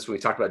mentioned this when we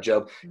talked about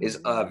Job, is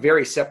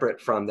very separate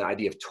from the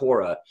idea of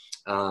Torah.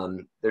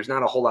 There's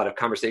not a whole lot of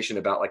conversation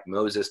about like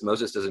Moses.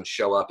 Moses doesn't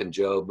show up in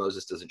Job.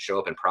 Moses doesn't show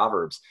up in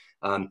Proverbs.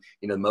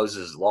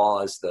 Moses'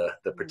 laws, the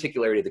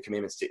particularity of the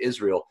commandments to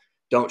Israel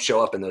don't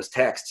show up in those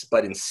texts.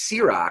 But in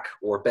Sirach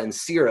or Ben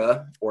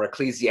Sira or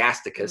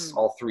Ecclesiasticus,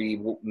 all three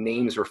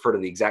names refer to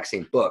the exact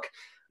same book.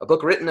 A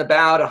book written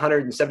about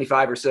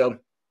 175 or so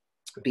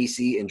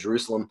BC in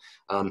Jerusalem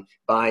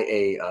by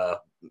a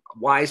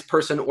wise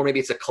person, or maybe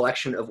it's a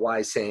collection of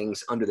wise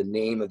sayings under the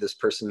name of this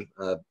person,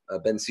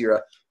 Ben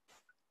Sira.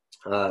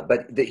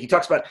 But he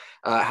talks about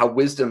how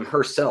wisdom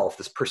herself,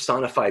 this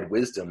personified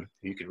wisdom,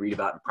 you could read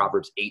about in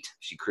Proverbs 8,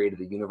 she created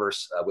the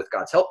universe with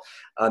God's help,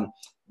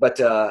 but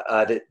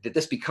that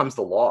this becomes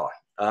the law.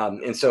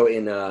 And so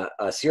in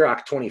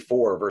Sirach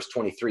 24, verse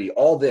 23,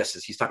 all this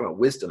is, he's talking about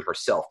wisdom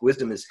herself.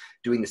 Wisdom is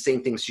doing the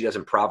same things she does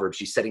in Proverbs.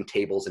 She's setting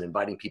tables and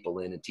inviting people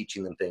in and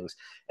teaching them things.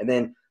 And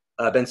then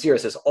Ben Sira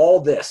says, all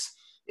this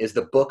is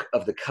the book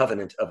of the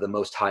covenant of the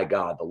Most High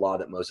God, the law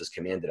that Moses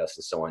commanded us,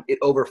 and so on. It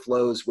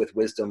overflows with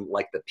wisdom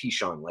like the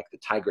Pishon, like the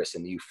Tigris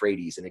and the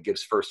Euphrates, and it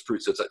gives first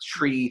fruit. So it's a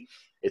tree,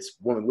 it's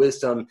woman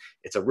wisdom,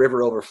 it's a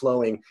river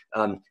overflowing,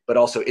 but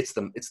also it's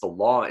the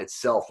law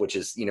itself, which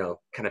is,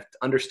 kind of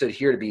understood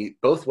here to be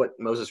both what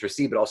Moses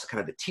received, but also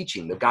kind of the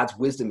teaching. That God's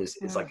wisdom is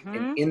like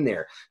in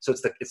there. So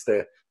it's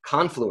the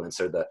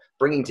confluence or the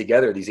bringing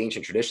together these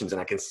ancient traditions.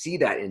 And I can see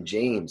that in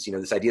James,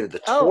 this idea that the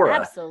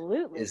Torah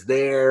is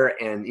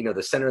there, and,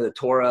 the center of the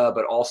Torah,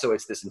 but also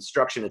it's this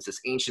instruction, it's this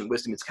ancient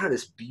wisdom. It's kind of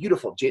this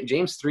beautiful,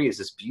 James 3 is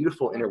this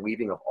beautiful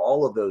interweaving of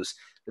all of those,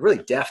 the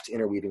really deft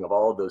interweaving of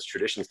all of those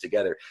traditions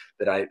together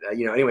that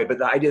anyway, but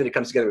the idea that it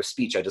comes together with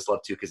speech, I just love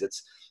too, because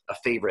it's a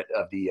favorite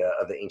of the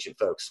ancient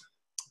folks.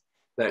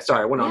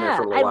 Sorry, I went on there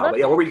for a little while, but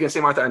what were you going to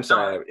say, Martha? I'm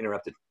sorry, I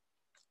interrupted.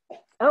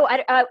 Oh,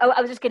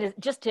 I was just going to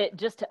just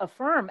to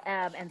affirm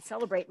and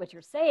celebrate what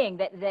you're saying,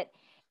 that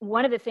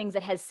one of the things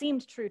that has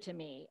seemed true to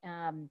me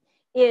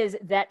is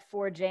that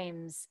for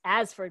James,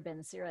 as for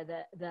Ben Sira,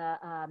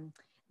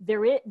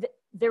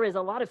 there is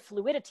a lot of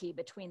fluidity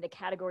between the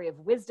category of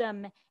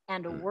wisdom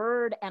and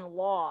word and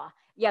law.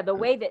 Yeah, the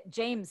way that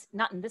James,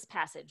 not in this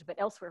passage, but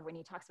elsewhere when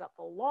he talks about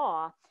the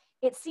law,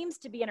 it seems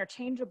to be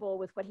interchangeable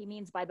with what he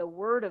means by the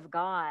word of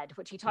God,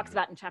 which he talks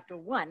about in chapter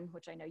 1,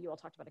 which I know you all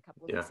talked about a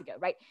couple of weeks ago,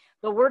 right?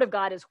 The word of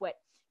God is what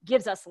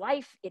gives us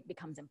life. It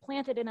becomes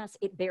implanted in us.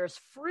 It bears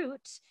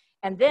fruit.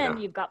 And then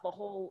you've got the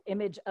whole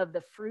image of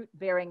the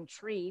fruit-bearing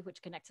tree,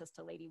 which connects us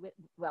to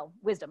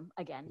wisdom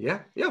again. Yeah,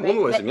 right?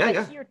 Woman wisdom,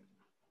 Here,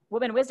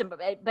 woman wisdom,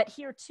 but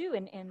here too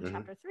in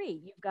chapter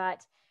 3,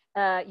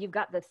 you've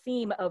got the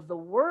theme of the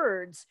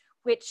words,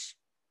 which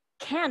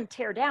can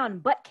tear down,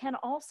 but can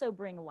also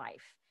bring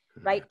life,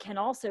 right? Can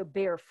also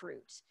bear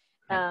fruit.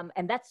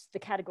 And that's the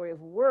category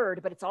of word,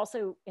 but it's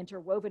also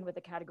interwoven with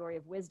the category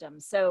of wisdom.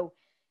 So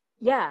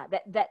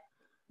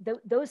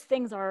those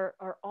things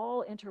are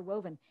all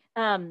interwoven.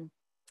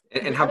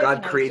 And how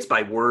God creates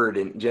by word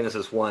in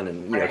Genesis 1,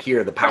 and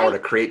here the power to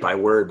create by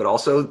word, but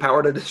also the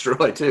power to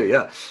destroy too.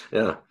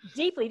 Yeah.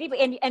 Deeply,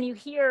 and you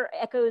hear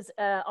echoes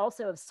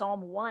also of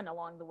Psalm 1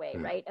 along the way,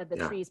 right? Of the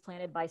trees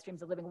planted by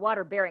streams of living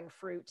water, bearing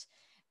fruit.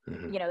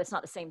 It's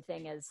not the same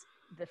thing as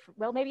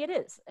maybe it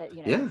is.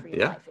 Tree of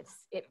life.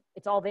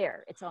 It's all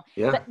there. It's all.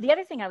 Yeah. But the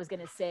other thing I was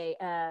going to say,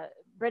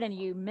 Brennan,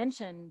 you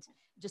mentioned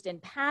just in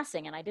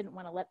passing, and I didn't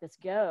want to let this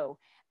go.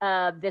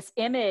 This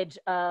image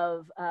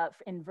of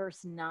in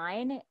verse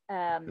 9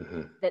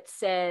 that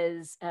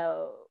says,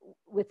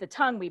 with the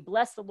tongue we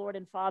bless the Lord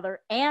and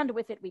Father, and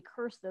with it we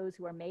curse those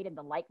who are made in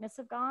the likeness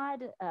of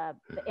God.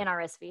 The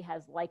NRSV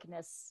has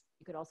likeness.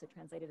 You could also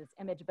translate it as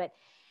image, but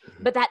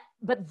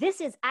this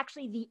is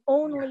actually the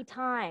only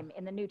time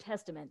in the New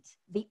Testament,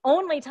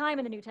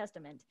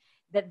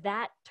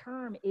 that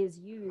term is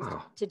used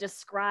to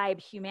describe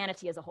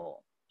humanity as a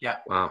whole. Yeah.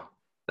 Wow.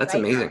 That's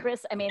amazing,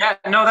 Chris. I mean,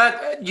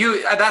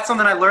 that's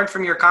something I learned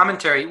from your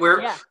commentary.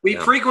 Where we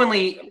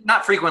frequently,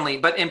 not frequently,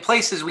 but in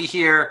places we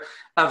hear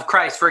of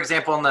Christ. For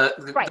example, in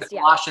the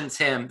Colossians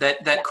hymn,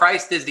 that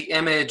Christ is the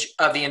image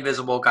of the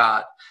invisible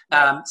God.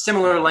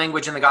 Similar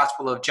language in the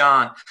Gospel of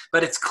John,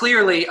 but it's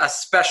clearly a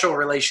special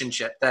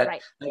relationship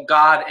that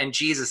God and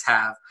Jesus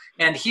have.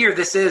 And here,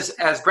 this is,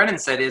 as Brennan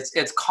said,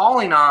 it's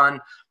calling on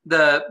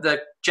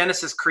the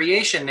Genesis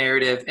creation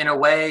narrative in a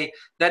way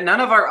that none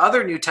of our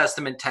other New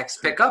Testament texts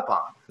pick up on.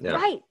 Yeah.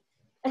 Right.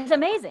 It's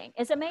amazing.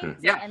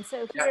 Yeah. And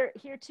so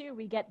here too,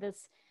 we get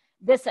this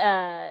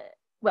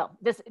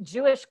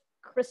Jewish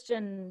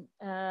Christian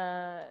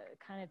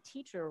kind of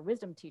teacher,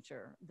 wisdom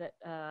teacher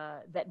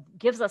that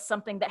gives us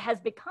something that has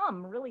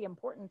become really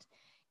important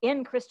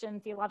in Christian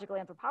theological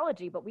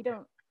anthropology, but we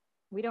don't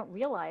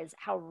realize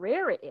how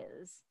rare it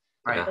is.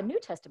 Right. That the New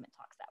Testament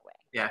talks that way.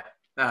 Yeah,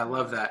 I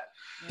love that.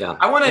 Yeah,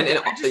 I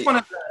just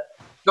wanted to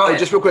go ahead.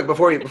 Just real quick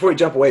before we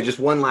jump away, just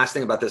one last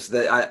thing about this.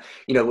 That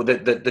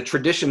the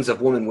traditions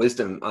of woman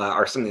wisdom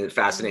are something that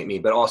fascinate me,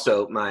 but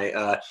also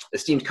my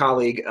esteemed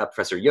colleague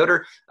Professor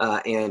Yoder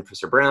and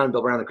Professor Brown,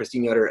 Bill Brown and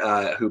Christine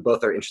Yoder, who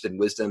both are interested in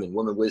wisdom and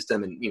woman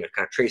wisdom, and kind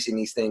of tracing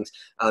these things.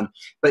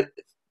 But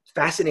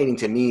fascinating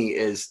to me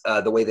is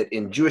the way that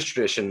in Jewish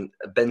tradition,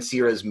 Ben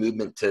Sira's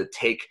movement to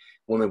take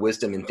woman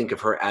wisdom and think of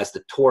her as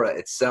the Torah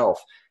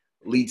itself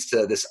leads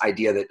to this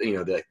idea that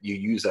that you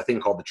use a thing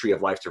called the tree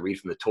of life to read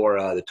from the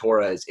Torah. The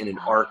Torah is in an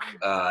ark.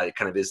 It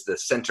kind of is the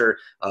center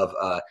of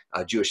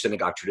Jewish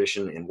synagogue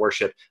tradition and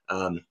worship.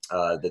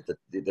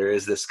 There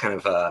is this kind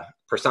of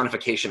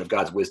personification of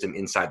God's wisdom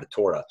inside the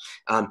Torah.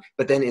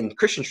 But then in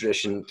Christian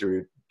tradition,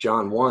 through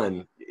John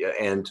 1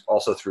 and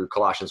also through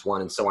Colossians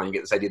 1 and so on, you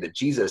get this idea that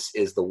Jesus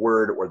is the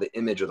word or the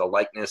image or the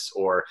likeness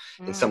or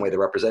in some way the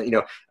represent,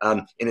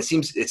 and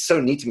it's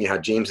so neat to me how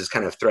James is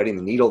kind of threading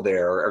the needle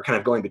there or kind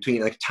of going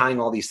between, like tying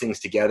all these things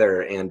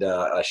together and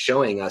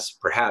showing us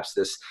perhaps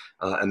this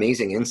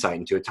amazing insight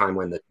into a time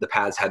when the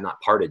paths had not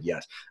parted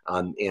yet.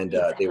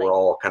 They were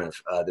all kind of,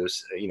 there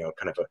was,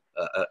 kind of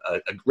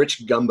a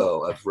rich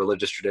gumbo of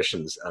religious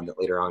traditions that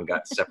later on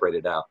got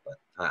separated out. But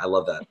I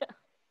love that.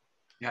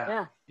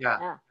 Yeah.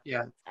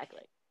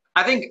 Exactly.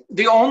 I think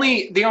the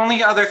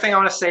only other thing I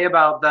want to say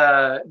about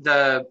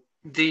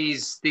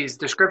these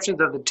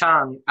descriptions of the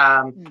tongue,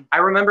 I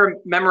remember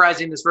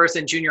memorizing this verse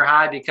in junior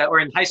high or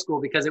in high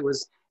school because it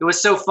was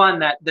so fun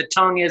that the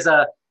tongue is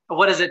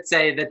what does it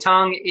say? The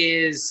tongue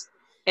is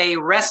a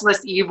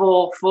restless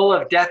evil full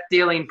of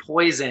death-dealing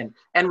poison,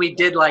 and we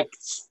did like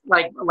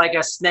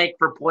a snake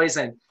for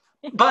poison.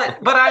 But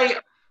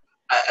I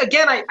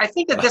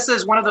think that this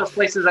is one of those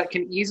places that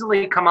can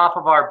easily come off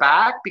of our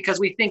back because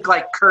we think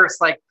like curse,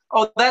 like,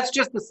 oh, that's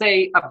just to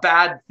say a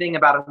bad thing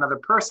about another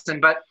person.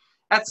 But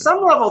at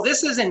some level,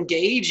 this is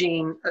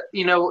engaging,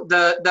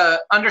 the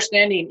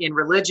understanding in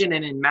religion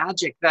and in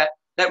magic that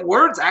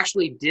words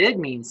actually did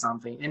mean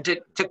something. And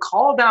to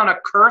call down a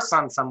curse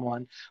on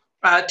someone,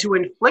 to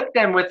inflict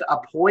them with a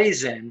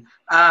poison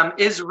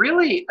is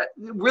really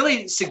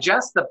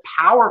suggests the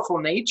powerful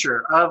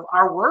nature of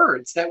our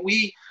words, that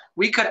we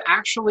could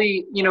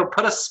actually,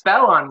 put a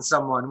spell on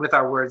someone with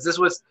our words. This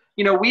was,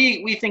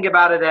 we think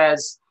about it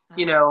as,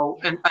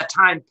 a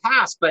time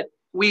past, but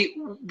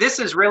this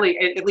is really,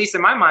 at least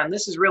in my mind,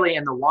 this is really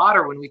in the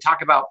water when we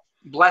talk about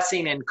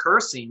blessing and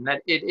cursing,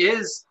 that it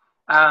is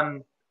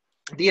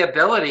the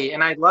ability,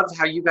 and I loved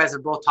how you guys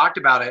have both talked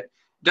about it.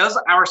 Does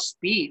our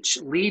speech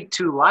lead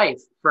to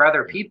life for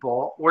other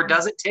people, or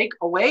does it take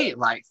away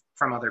life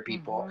from other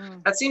people? Mm-hmm.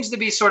 That seems to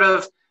be sort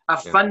of a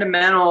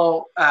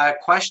fundamental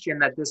question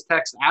that this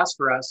text asks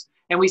for us.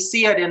 And we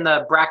see it in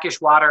the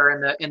brackish water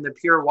and in the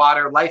pure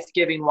water,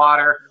 life-giving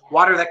water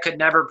that could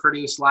never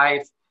produce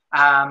life,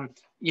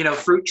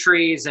 fruit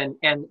trees and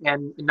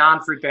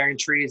non-fruit bearing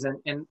trees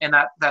and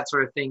that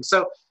sort of thing.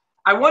 So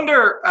I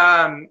wonder,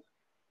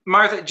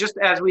 Martha, just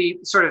as we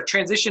sort of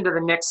transition to the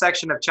next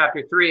section of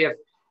chapter 3,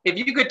 if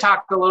you could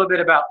talk a little bit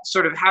about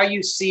sort of how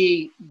you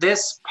see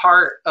this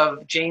part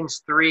of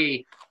James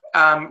 3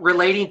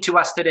 relating to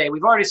us today.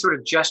 We've already sort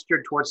of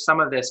gestured towards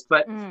some of this,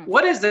 but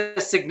what is the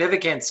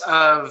significance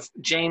of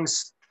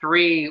James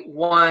 3,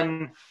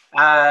 1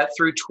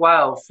 through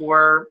 12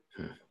 for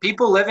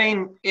people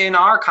living in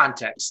our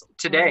context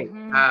today,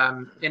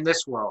 in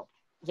this world?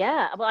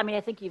 Yeah, well, I mean,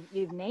 I think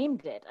you've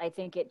named it. I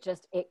think it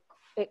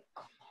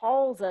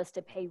calls us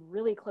to pay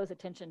really close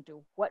attention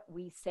to what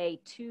we say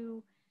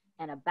to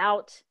and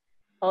about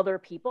other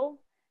people.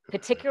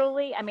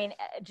 Particularly, I mean,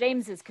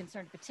 James is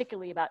concerned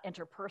particularly about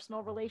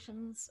interpersonal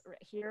relations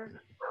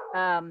here,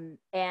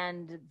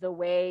 and the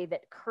way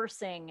that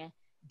cursing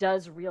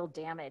does real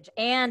damage.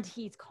 And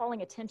he's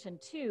calling attention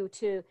to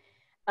it's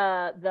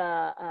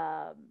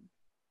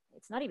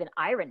not even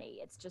irony,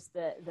 it's just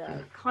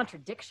the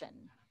contradiction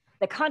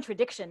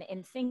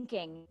in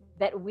thinking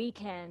that we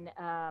can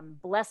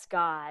bless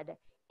God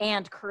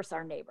and curse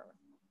our neighbor.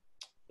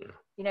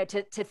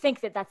 To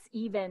think that that's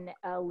even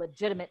a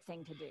legitimate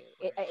thing to do.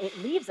 It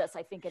leaves us,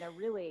 I think, in a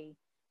really,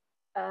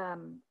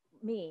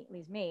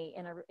 leaves me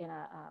in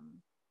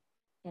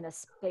a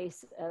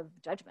space of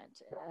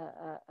judgment,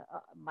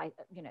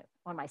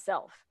 on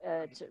myself,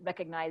 to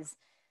recognize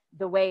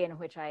the way in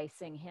which I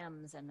sing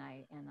hymns and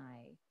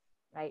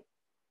I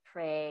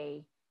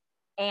pray,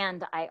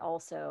 and I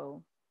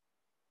also,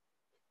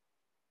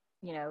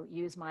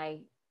 use my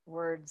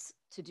words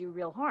to do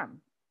real harm,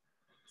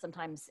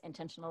 sometimes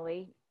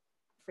intentionally,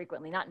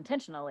 frequently not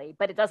intentionally,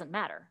 but it doesn't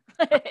matter.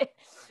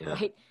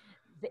 Right?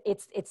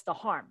 It's the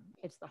harm.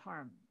 It's the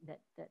harm that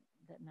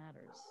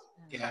matters.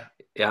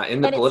 Yeah.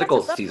 In the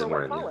political season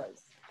we're in.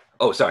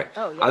 Oh, sorry.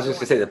 Oh, yeah, I was just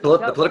going to say the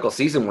political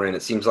season we're in,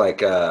 it seems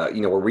like,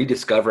 we're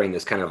rediscovering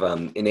this kind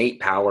of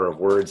innate power of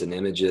words and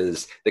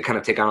images that kind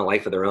of take on a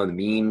life of their own.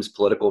 Memes,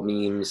 political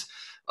memes,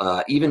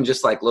 even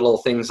just like little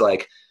things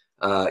like,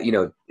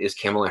 is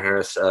Kamala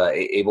Harris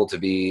able to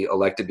be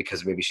elected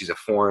because maybe she's a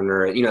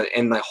foreigner? And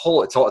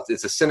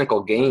it's a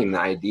cynical game,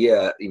 the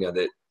idea,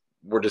 that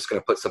we're just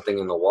going to put something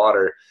in the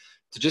water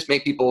to just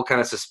make people kind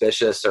of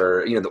suspicious,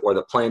 or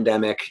the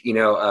pandemic,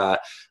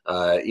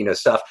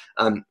 stuff.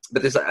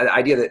 But this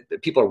idea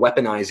that people are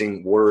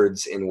weaponizing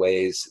words in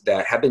ways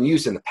that have been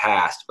used in the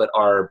past, but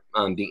are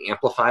being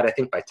amplified, I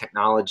think, by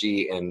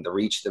technology and the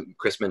reach that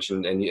Chris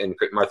mentioned, and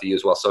Martha, you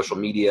as well, social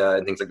media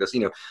and things like this.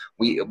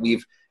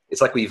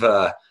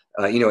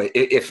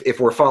 If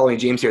we're following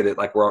James here, that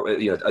like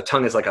a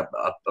tongue is like a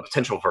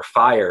potential for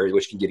fire,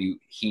 which can give you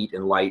heat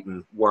and light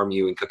and warm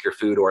you and cook your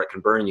food, or it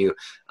can burn you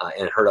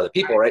and hurt other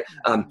people, right?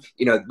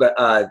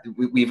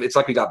 It's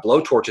like we got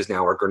blowtorches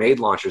now, or grenade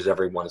launchers.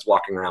 Everyone is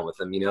walking around with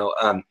them,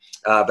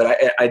 But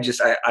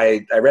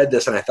I read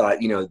this and I thought,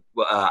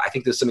 I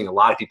think there's something a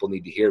lot of people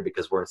need to hear,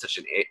 because we're in such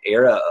an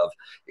era of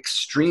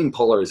extreme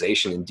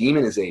polarization and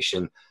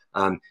demonization.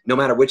 No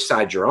matter which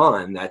side you're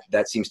on,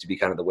 that seems to be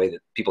kind of the way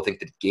that people think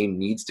the game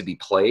needs to be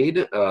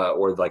played,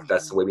 or like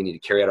that's the way we need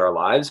to carry out our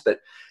lives. But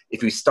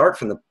if we start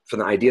from the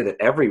idea that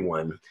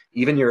everyone,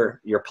 even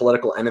your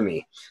political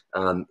enemy,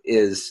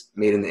 is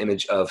made in the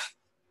image of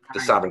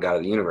the sovereign God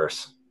of the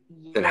universe,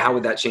 then how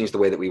would that change the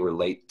way that we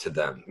relate to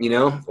them,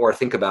 or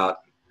think about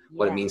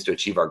what it means to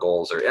achieve our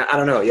goals? Or I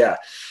don't know. Yeah,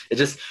 it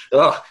just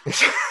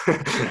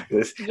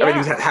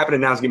everything's happening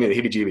now is giving me the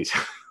heebie-jeebies.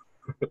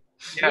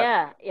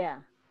 Yeah.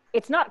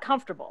 It's not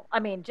comfortable.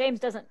 I mean, James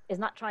is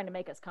not trying to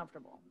make us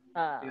comfortable.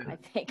 I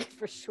think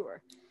for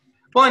sure.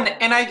 Well,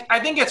 and I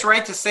think it's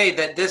right to say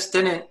that this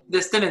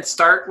didn't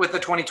start with the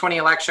 2020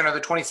 election or the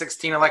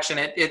 2016 election.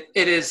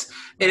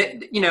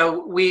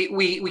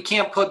 We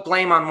can't put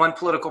blame on one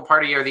political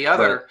party or the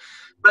other. Right.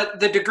 But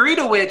the degree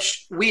to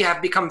which we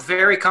have become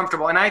very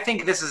comfortable, and I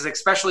think this is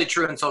especially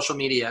true in social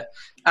media,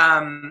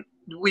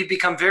 we've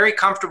become very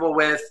comfortable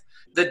with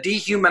the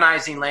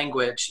dehumanizing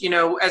language.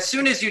 As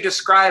soon as you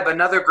describe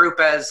another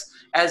group as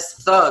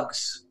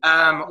thugs,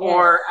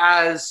 or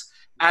as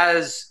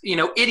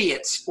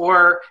idiots,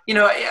 or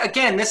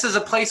again, this is a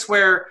place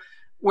where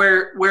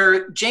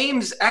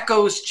James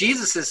echoes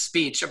Jesus's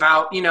speech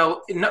about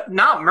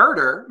not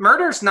murder.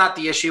 Murder's not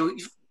the issue.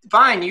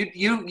 Fine,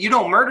 you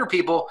don't murder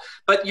people,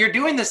 but you're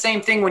doing the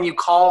same thing when you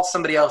call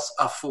somebody else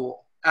a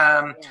fool.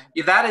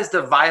 That is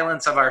the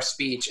violence of our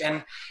speech.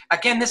 And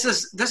again, this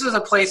is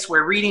a place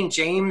where reading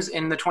James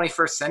in the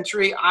 21st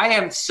century, I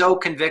am so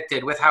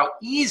convicted with how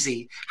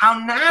easy, how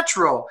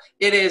natural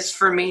it is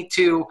for me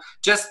to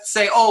just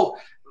say, oh,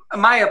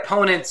 my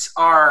opponents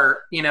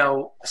are,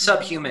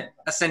 subhuman,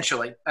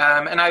 essentially.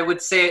 And I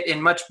would say it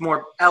in much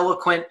more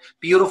eloquent,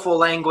 beautiful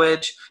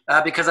language,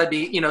 because I'd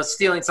be,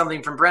 stealing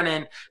something from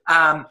Brennan.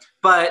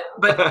 But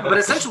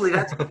essentially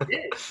that's what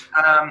it is.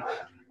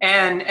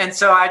 And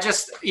so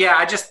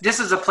this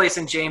is a place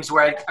in James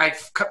where I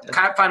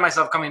find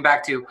myself coming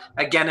back to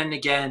again and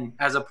again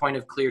as a point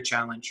of clear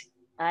challenge.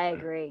 I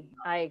agree.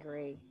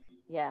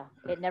 Yeah,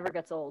 it never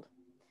gets old.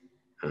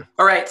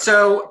 All right,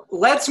 so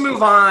let's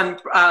move on,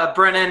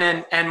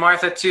 Brennan and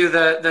Martha, to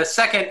the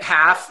second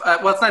half.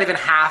 Well, it's not even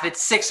half,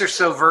 it's 6 or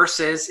so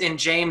verses in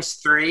James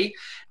 3.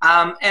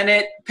 And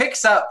it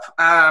picks up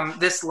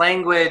this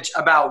language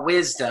about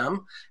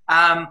wisdom.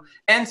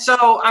 And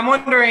so I'm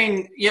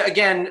wondering,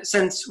 again,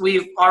 since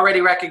we've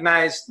already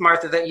recognized,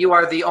 Martha, that you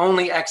are the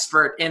only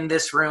expert in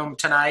this room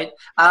tonight,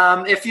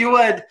 if you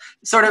would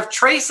sort of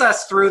trace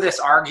us through this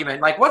argument,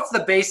 like what's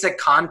the basic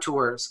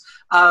contours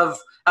of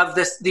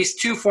these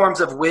two forms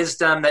of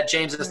wisdom that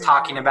James is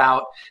talking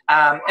about,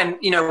 and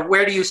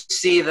where do you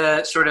see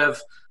the sort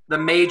of the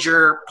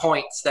major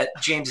points that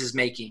James is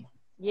making?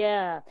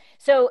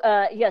 So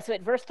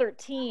at verse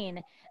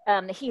 13,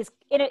 he's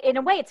in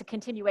a way it's a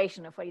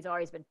continuation of what he's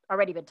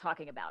already been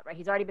talking about, right?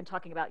 He's already been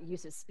talking about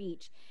use of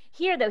speech.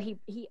 Here, though,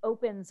 he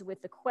opens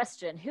with the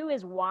question, who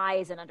is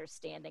wise and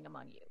understanding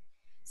among you?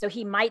 So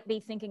he might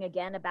be thinking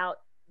again about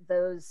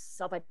those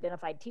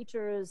self-identified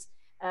teachers,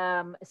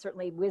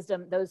 certainly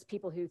wisdom, those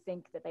people who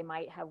think that they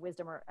might have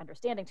wisdom or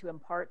understanding to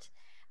impart.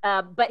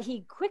 But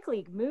he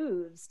quickly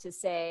moves to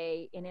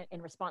say,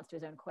 in response to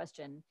his own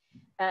question,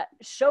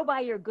 show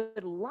by your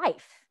good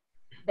life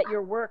that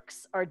your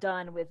works are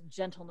done with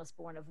gentleness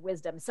born of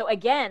wisdom. So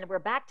again, we're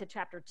back to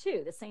chapter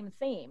 2, the same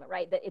theme,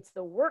 right? That it's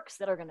the works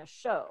that are going to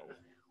show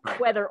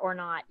whether or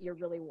not you're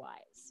really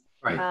wise.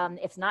 Right.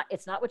 It's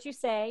not what you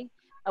say,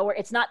 or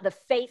it's not the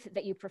faith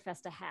that you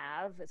profess to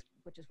have,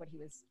 which is what he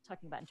was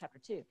talking about in chapter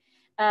 2.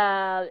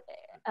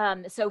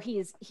 So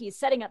he's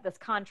setting up this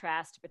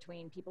contrast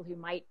between people who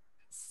might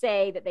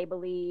say that they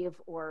believe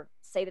or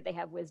say that they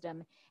have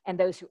wisdom and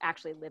those who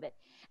actually live it.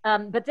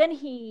 But then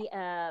he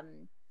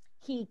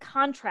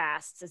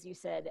contrasts, as you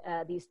said,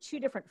 these two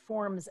different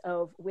forms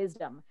of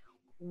wisdom.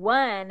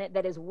 One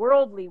that is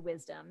worldly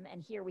wisdom,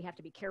 and here we have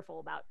to be careful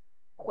about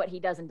what he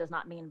does and does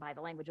not mean by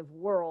the language of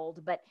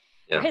world, but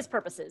Yeah. for his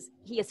purposes,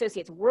 he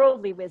associates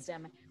worldly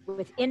wisdom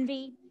with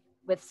envy,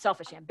 with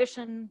selfish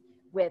ambition,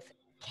 with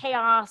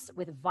chaos,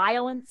 with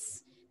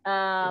violence.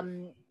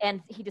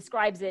 And he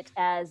describes it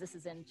as, this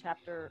is in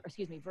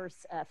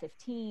verse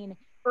 15,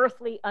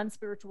 earthly,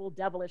 unspiritual,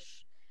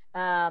 devilish.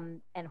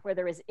 And where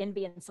there is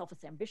envy and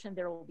selfish ambition,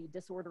 there will be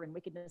disorder and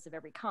wickedness of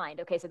every kind.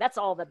 Okay, so that's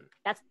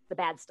the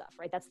bad stuff,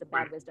 right? That's the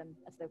bad wisdom.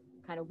 That's the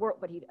kind of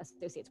what he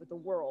associates with the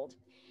world.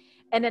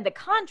 And then the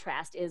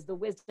contrast is the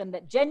wisdom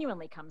that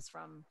genuinely comes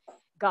from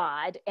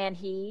God. And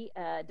he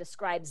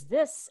describes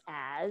this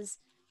as,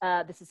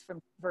 this is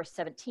from verse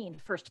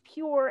 17, first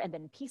pure and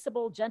then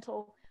peaceable,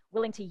 gentle,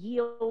 willing to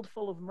yield,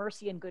 full of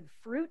mercy and good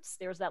fruits.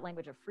 There's that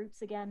language of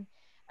fruits again,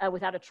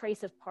 without a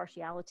trace of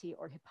partiality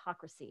or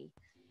hypocrisy.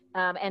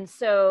 And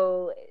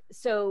so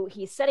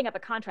he's setting up a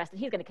contrast,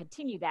 and he's going to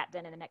continue that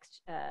then in the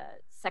next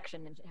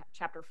section in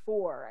chapter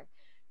 4,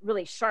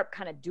 really sharp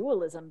kind of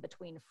dualism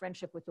between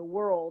friendship with the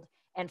world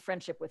and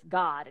friendship with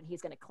God. And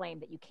he's going to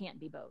claim that you can't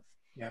be both.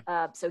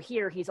 Yeah. So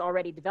here he's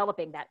already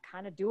developing that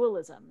kind of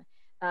dualism.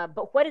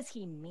 But what does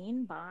he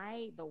mean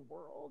by the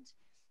world?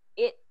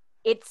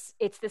 It's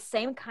the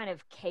same kind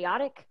of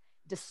chaotic,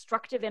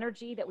 destructive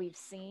energy that we've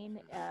seen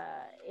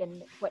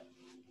in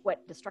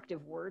what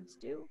destructive words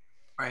do.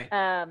 Right.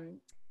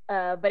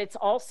 But it's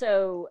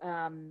also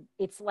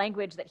it's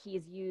language that he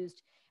has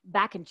used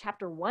back in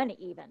chapter 1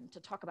 even to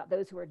talk about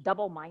those who are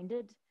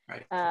double-minded.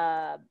 Right.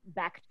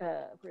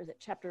 Where is it?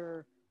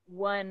 Chapter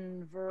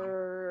 1,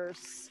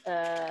 verse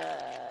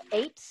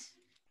 8.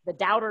 The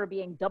doubter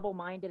being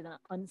double-minded and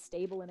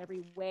unstable in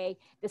every way.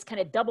 This kind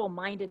of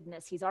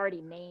double-mindedness he's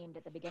already named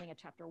at the beginning of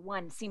chapter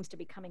 1 seems to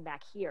be coming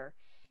back here.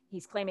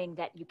 He's claiming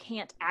that you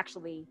can't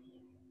actually,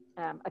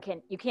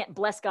 you can't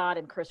bless God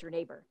and curse your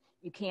neighbor.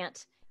 You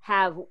can't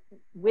have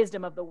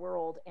wisdom of the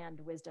world and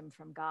wisdom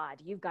from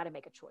God. You've got to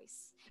make a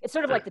choice. It's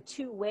sort of like the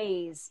two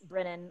ways,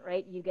 Brennan,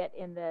 right? You get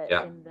in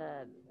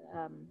the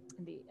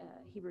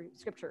Hebrew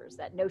scriptures,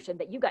 that notion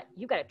that you got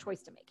a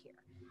choice to make here.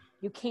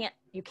 You can't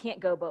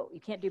go both.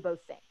 You can't do both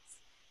things.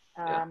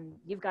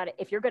 You've got to,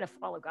 if you're going to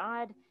follow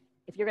God,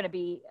 if you're going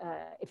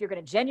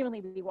to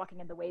genuinely be walking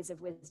in the ways of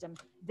wisdom,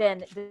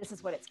 then this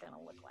is what it's going to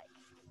look like.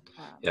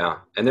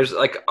 And there's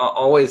like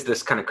always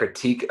this kind of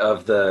critique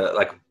of the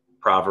like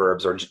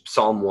Proverbs or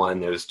Psalm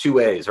 1. There's two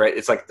ways, right?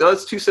 It's like,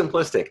 that's too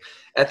simplistic.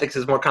 Ethics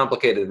is more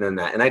complicated than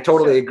that. And I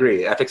totally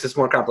agree. Ethics is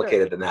more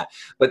complicated than that.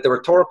 But the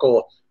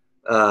rhetorical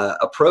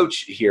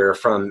approach here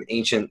from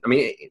ancient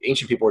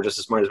people were just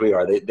as smart as we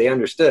are. They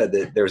understood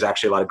that there's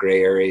actually a lot of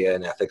gray area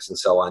in ethics and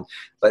so on.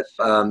 But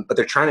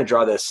they're trying to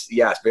draw this,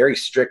 very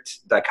strict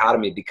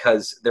dichotomy,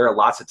 because there are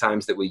lots of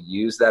times that we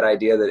use that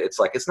idea that it's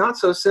like, it's not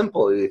so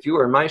simple. If you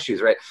were in my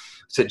shoes, right,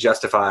 to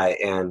justify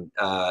and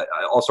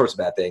all sorts of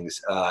bad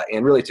things,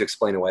 and really to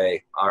explain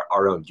away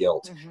our own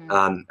guilt.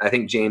 Mm-hmm. I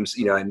think James,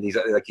 and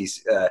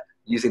he's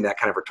using that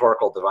kind of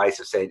rhetorical device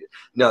of saying,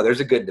 no, there's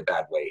a good and a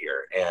bad way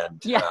here.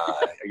 And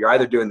you're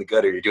either doing the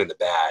good or you're doing the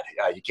bad.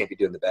 You can't be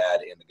doing the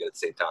bad and the good at the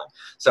same time.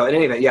 So in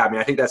any event,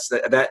 I think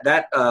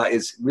that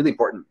is really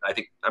important.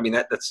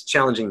 That's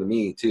challenging to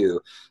me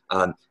too.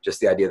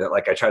 Just the idea that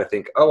like, I try to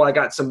think, I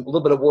got a little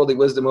bit of worldly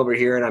wisdom over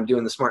here and I'm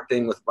doing the smart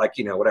thing with like,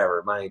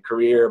 whatever, my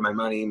career, my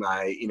money,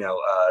 my,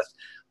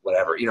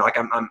 whatever, like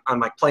I'm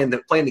like playing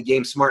the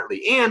game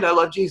smartly, and I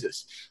love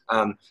Jesus.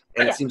 And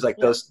it seems like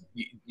those,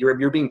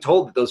 you're being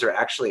told that those are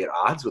actually at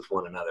odds with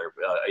one another,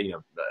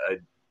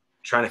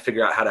 trying to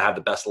figure out how to have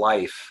the best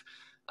life.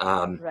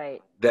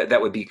 Right.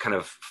 That would be kind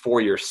of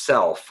for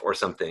yourself or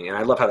something. And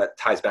I love how that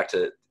ties back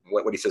to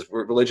what he says,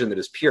 religion that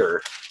is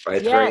pure, right?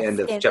 At the very end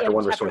of chapter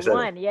 1, verse 27.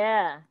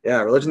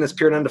 Religion that's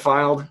pure and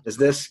undefiled is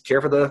this: care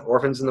for the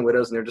orphans and the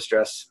widows in their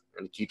distress,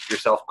 and keep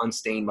yourself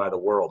unstained by the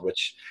world,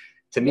 which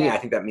to me, I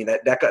think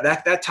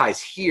that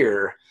ties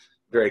here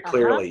very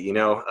clearly,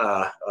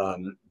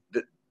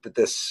 that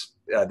this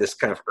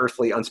kind of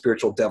earthly,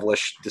 unspiritual,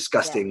 devilish,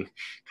 disgusting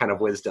kind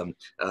of wisdom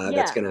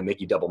that's going to make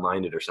you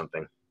double-minded or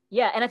something.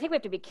 Yeah, and I think we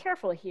have to be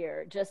careful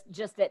here,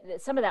 just that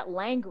some of that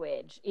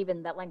language,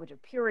 even that language of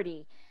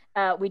purity,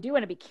 we do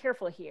want to be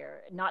careful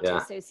here, not to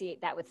associate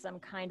that with some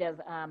kind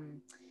of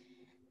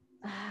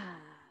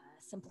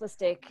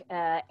simplistic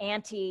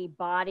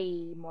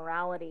anti-body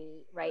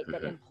morality, right?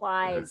 That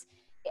implies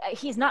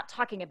he's not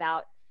talking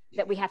about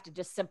that we have to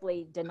just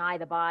simply deny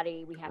the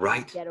body. We have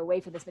to get away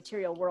from this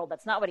material world.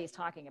 That's not what he's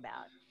talking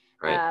about.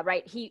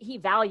 Right. He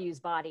values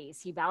bodies.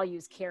 He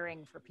values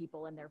caring for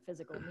people and their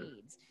physical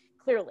needs,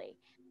 clearly.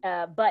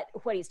 But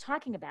what he's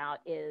talking about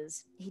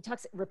is, he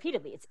talks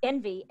repeatedly, it's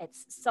envy,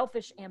 it's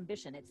selfish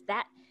ambition.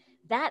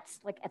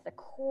 That's like at the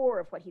core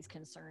of what he's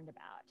concerned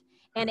about.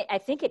 And I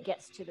think it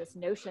gets to this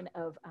notion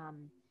of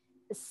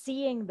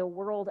seeing the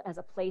world as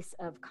a place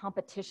of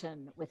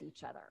competition with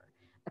each other,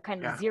 a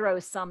kind of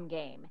zero-sum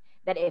game,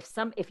 that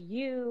if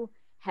you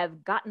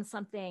have gotten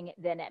something,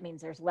 then that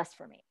means there's less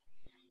for me.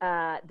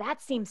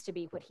 That seems to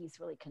be what he's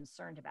really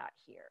concerned about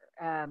here.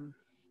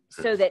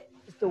 So that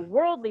the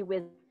worldly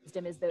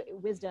wisdom is the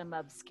wisdom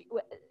of,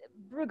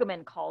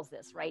 Brueggemann calls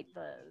this, right,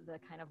 the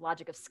kind of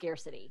logic of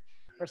scarcity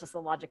versus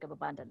the logic of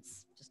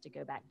abundance, just to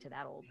go back to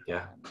that old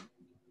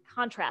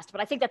contrast.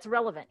 But I think that's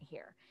relevant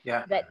here.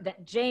 Yeah.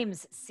 That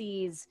James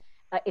sees,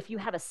 if you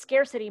have a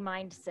scarcity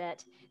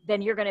mindset,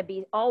 then you're going to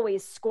be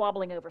always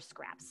squabbling over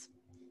scraps.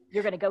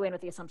 You're going to go in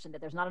with the assumption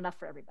that there's not enough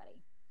for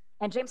everybody.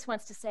 And James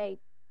wants to say,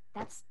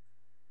 that's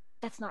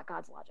not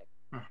God's logic.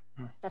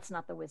 That's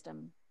not the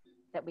wisdom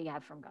that we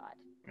have from God.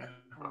 And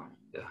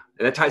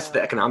that ties to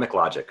the economic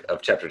logic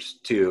of chapters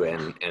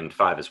 2 and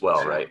 5 as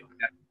well, right?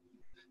 Yeah.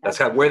 That's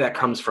kind of where that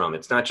comes from.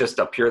 It's not just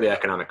a purely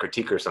economic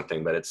critique or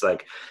something, but it's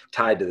like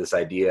tied to this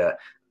idea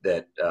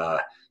that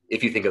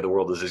if you think of the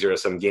world as a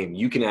zero-sum game,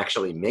 you can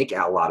actually make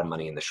a lot of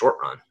money in the short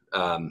run.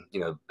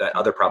 That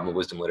other problem of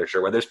wisdom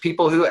literature where there's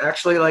people who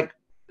actually like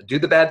do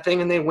the bad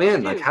thing and they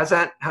win. Like, how's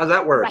that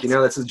work? Right.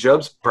 That's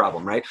Job's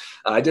problem, right?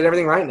 I did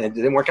everything right and it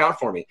didn't work out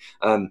for me.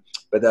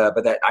 But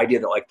that idea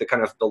that like the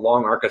kind of the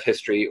long arc of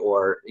history,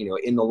 or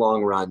in the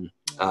long run,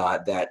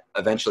 that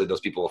eventually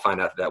those people will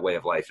find out that way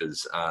of life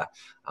is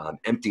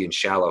empty and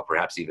shallow,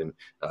 perhaps even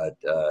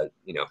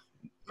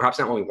perhaps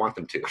not when we want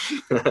them to,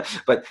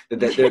 but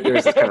there's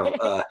this kind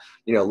of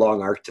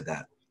long arc to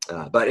that.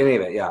 But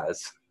anyway,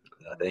 it's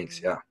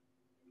thanks. Yeah.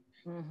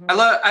 Mm-hmm.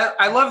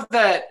 I love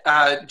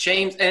that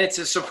James, and it's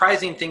a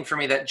surprising thing for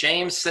me that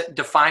James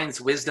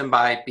defines wisdom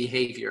by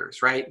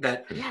behaviors, right?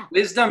 That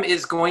wisdom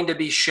is going to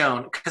be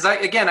shown. Because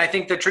I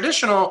think the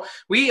traditional,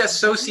 we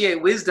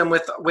associate wisdom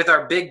with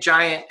our big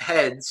giant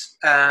heads,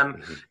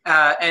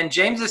 and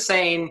James is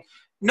saying,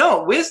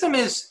 no, wisdom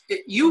is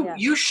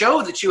you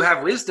show that you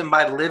have wisdom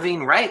by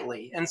living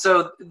rightly, and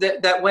so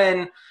that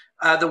when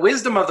the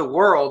wisdom of the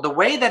world, the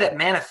way that it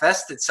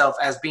manifests itself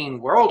as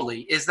being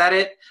worldly is that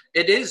it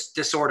is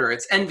disorder,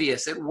 it's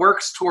envious, it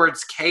works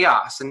towards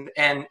chaos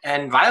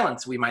and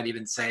violence, we might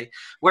even say.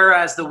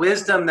 Whereas the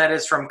wisdom that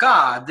is from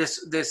God, this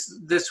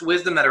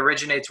wisdom that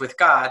originates with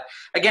God,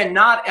 again,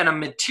 not in a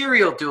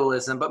material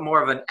dualism, but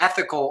more of an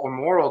ethical or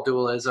moral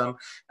dualism,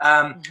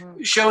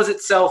 shows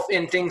itself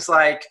in things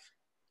like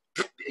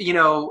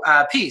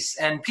peace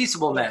and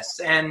peaceableness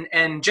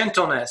and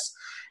gentleness.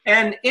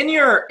 And in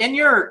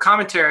your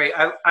commentary,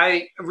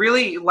 I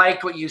really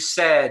liked what you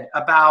said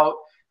about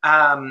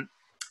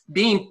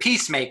being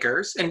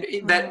peacemakers, and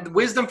that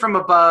wisdom from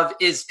above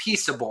is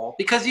peaceable,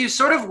 because you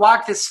sort of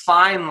walk this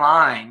fine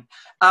line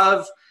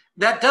of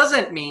that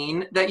doesn't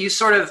mean that you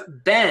sort of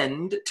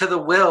bend to the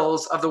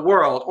wills of the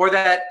world, or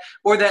that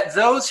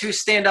those who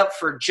stand up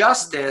for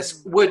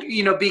justice would,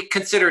 be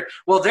considered,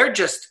 well, they're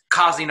just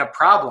causing a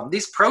problem.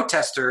 These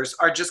protesters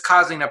are just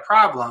causing a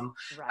problem.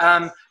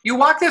 Right. You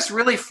walk this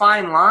really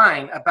fine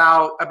line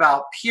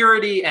about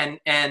purity and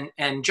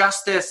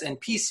justice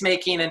and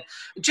peacemaking. And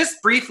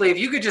just briefly, if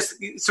you could just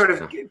sort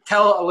of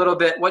tell a little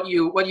bit what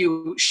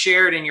you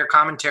shared in your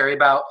commentary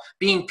about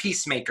being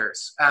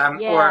peacemakers,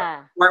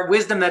 or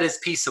wisdom that is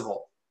peaceable.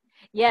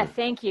 Yeah,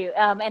 thank you.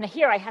 And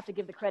here I have to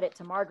give the credit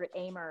to Margaret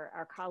Amer,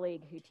 our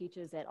colleague who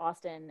teaches at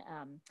Austin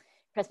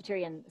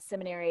Presbyterian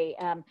Seminary,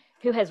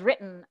 who has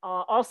written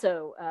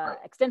also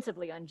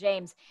extensively on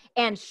James.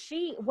 And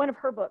one of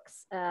her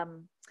books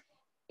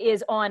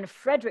is on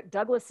Frederick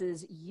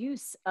Douglass's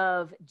use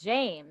of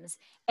James,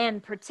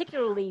 and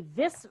particularly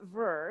this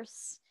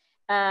verse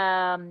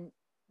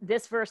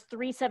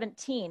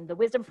 3:17, the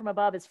wisdom from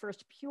above is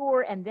first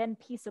pure and then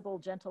peaceable,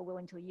 gentle,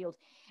 willing to yield.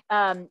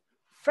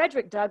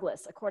 Frederick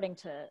Douglass, according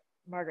to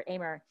Margaret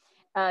Amer,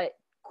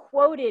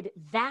 quoted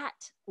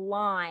that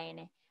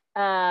line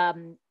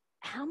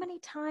how many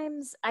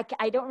times?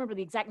 I don't remember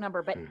the exact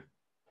number, but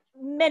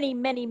many,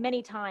 many,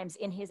 many times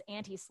in his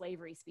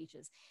anti-slavery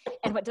speeches.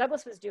 And what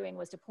Douglass was doing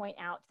was to point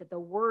out that the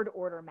word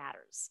order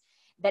matters,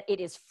 that it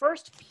is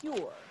first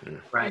pure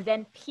and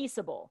then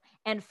peaceable.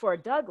 And for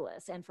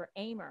Douglass and for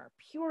Amer,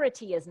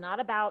 purity is not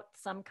about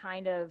some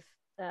kind of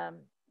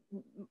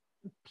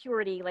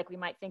purity like we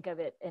might think of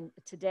it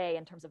today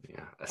in terms of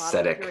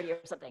ascetic purity or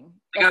something.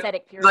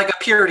 Ascetic purity. Like a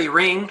purity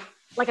ring.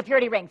 Like a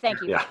purity ring,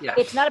 thank you. Yeah.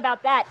 It's not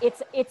about that.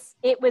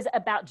 It was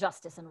about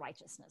justice and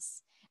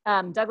righteousness.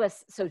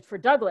 So for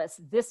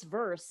Douglass, this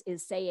verse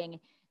is saying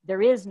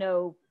there is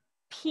no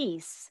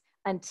peace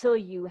until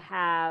you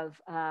have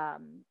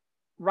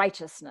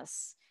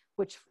righteousness,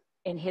 which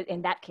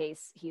in that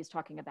case, he is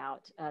talking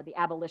about the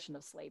abolition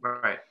of slavery.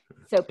 Right.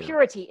 So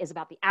purity is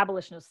about the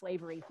abolition of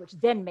slavery, which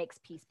then makes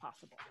peace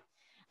possible.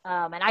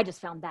 And I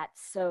just found that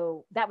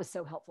was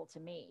so helpful to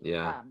me.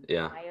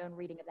 My own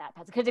reading of that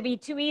passage, because it'd be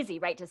too easy,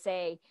 right, to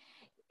say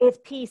it's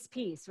peace,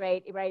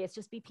 right. It's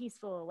just be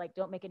peaceful, like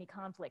don't make any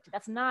conflict.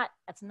 That's not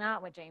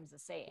what James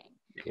is saying.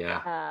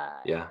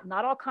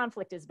 Not all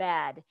conflict is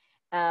bad,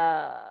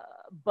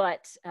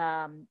 but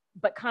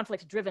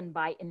conflict driven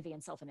by envy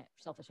and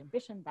selfish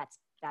ambition, that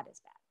is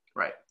bad.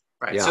 Right.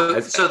 Yeah.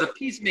 So the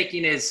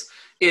peacemaking is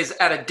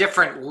at a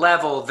different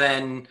level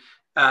than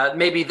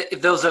maybe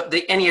those of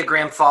the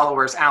Enneagram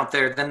followers out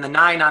there, then the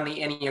 9 on the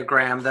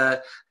Enneagram,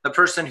 the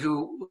person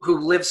who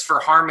lives for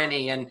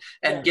harmony and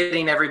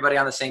getting everybody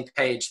on the same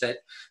page, that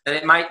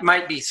it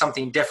might be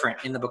something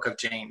different in the book of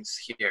James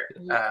here.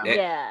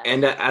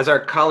 And as our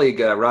colleague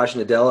Raj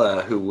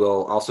Nadella, who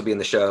will also be in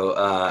the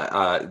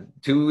show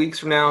 2 weeks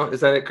from now,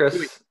 is that it, Chris? 2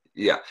 weeks.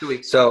 Yeah. 2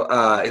 weeks. So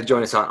he'll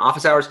join us on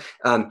office hours.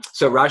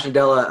 So Raj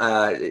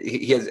Nadella,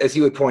 he has, as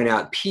he would point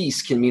out,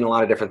 peace can mean a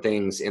lot of different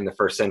things in the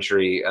first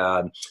century.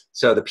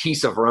 So the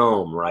peace of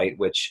Rome, right,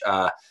 which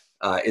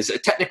is a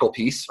technical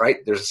peace,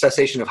 right? There's a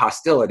cessation of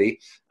hostility.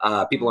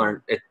 People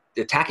aren't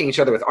attacking each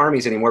other with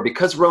armies anymore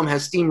because Rome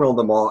has steamrolled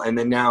them all and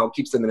then now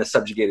keeps them in a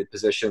subjugated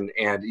position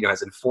and,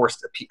 has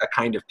enforced a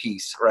kind of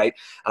peace, right?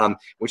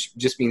 Which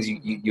just means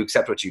you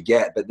accept what you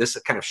get. But this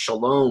kind of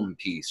shalom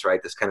peace,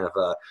 right? This kind of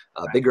a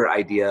bigger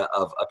idea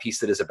of a peace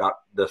that is about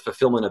the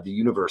fulfillment of the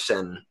universe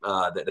and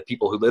the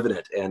people who live in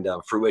it, and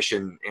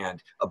fruition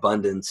and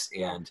abundance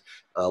and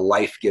a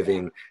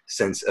life-giving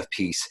sense of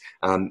peace.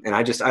 And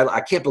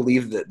I can't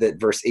believe that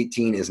verse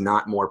 18 is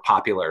not more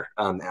popular,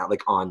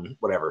 like on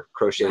whatever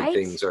crocheted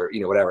things or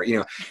whatever,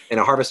 and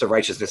a harvest of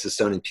righteousness is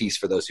sown in peace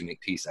for those who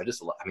make peace. I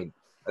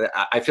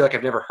feel like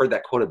I've never heard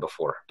that quoted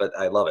before, but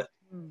I love it.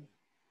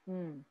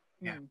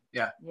 Yeah.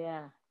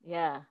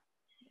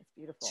 It's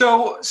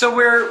beautiful. So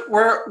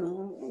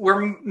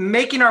we're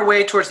making our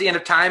way towards the end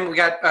of time. We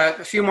got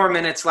a few more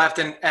minutes left,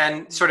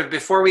 and sort of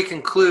before we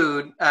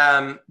conclude,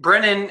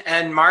 Brennan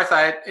and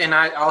Martha and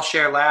I'll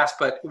share last.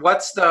 But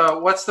what's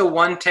the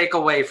one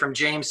takeaway from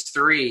James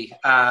 3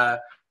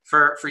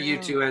 for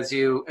you two as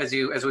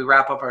we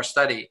wrap up our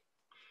study?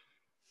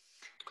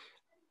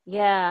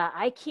 Yeah,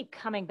 I keep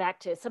coming back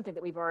to something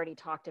that we've already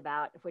talked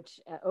about, which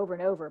over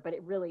and over, but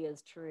it really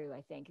is true. I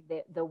think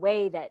the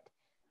way that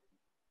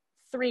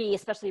 3,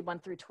 especially 1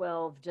 through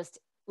 12, just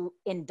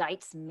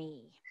indicts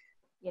me,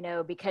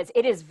 because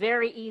it is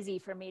very easy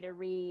for me to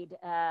read,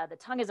 the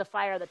tongue is a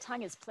fire, the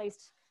tongue is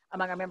placed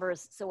among our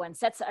members, so one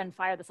sets on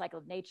fire the cycle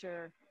of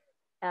nature,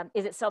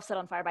 is itself set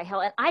on fire by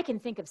hell. And I can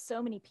think of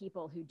so many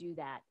people who do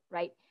that,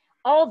 right?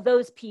 All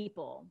those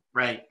people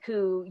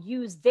who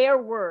use their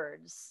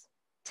words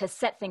to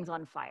set things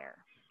on fire.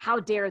 How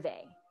dare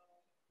they?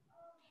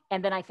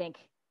 And then I think,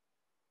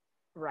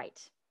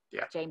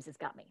 James has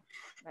got me,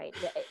 right?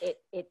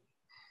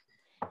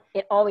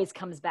 It always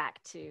comes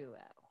back to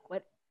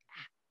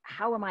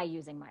how am I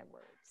using my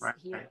words?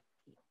 He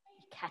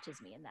catches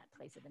me in that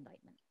place of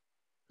indictment.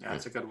 Yeah,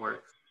 that's a good word.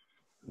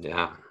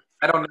 Yeah.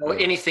 I don't know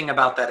anything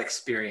about that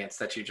experience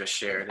that you just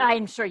shared.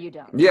 I'm sure you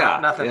don't. Yeah,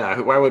 nothing. Yeah.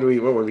 What would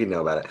we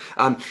know about it?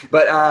 And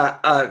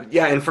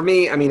for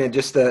me,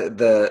 just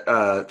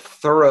the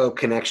thorough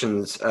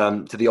connections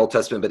to the Old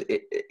Testament,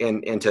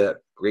 and to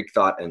Greek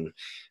thought and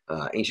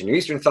ancient Near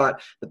Eastern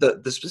thought,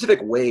 but the specific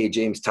way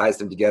James ties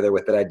them together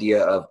with that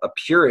idea of a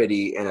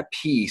purity and a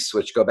peace,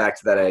 which go back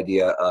to that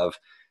idea of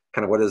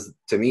kind of what is,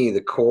 to me,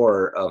 the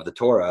core of the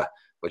Torah,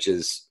 which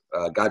is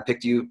God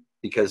picked you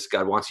because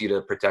God wants you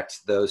to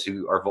protect those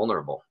who are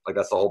vulnerable. Like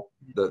that's the whole,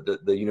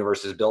 the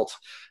universe is built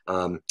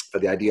for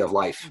the idea of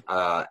life.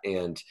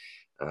 That's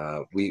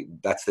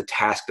the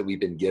task that we've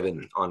been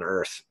given on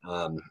earth,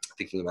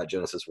 thinking about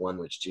Genesis 1,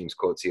 which James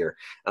quotes here.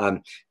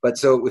 But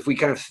so if we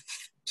kind of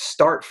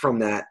start from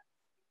that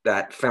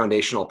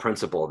foundational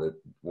principle that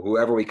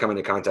whoever we come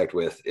into contact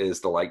with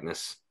is the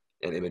likeness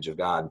and image of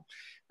God.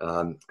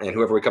 And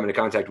whoever we come into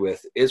contact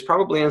with is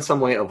probably in some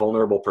way a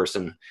vulnerable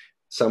person,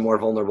 some more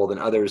vulnerable than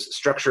others,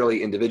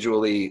 structurally,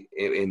 individually,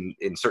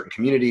 in certain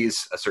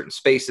communities, certain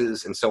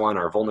spaces, and so on.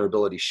 Our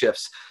vulnerability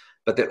shifts,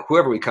 but that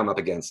whoever we come up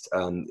against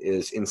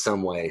is in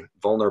some way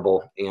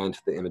vulnerable and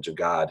the image of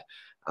God.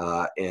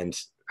 That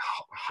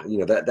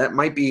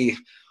might be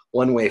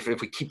one way, if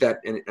we keep that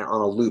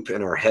on a loop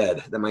in our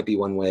head, that might be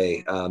one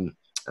way to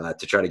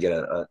try to get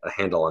a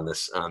handle on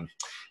this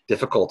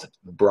difficult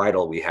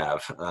bridle we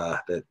have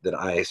that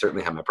I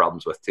certainly have my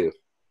problems with too.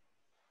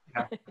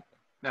 Yeah.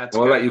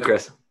 What about you,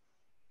 Chris?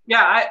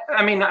 Yeah,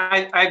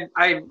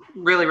 I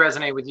really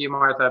resonate with you,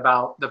 Martha,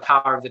 about the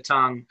power of the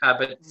tongue.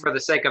 But for the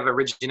sake of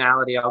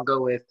originality, I'll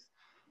go with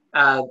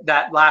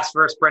that last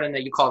verse, Brennan,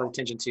 that you called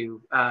attention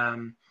to.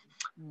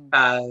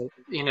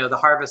 The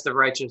harvest of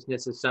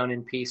righteousness is sown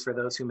in peace for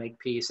those who make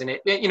peace. And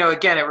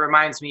again, it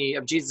reminds me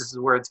of Jesus'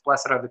 words,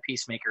 blessed are the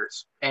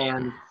peacemakers.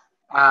 And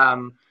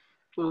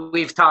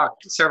we've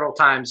talked several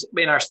times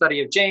in our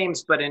study of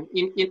James, but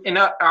in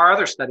our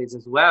other studies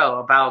as well,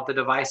 about the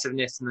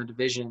divisiveness and the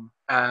division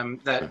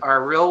that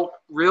are real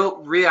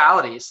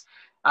realities,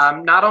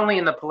 not only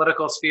in the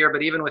political sphere,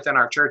 but even within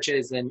our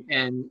churches and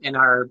in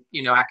our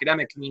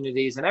academic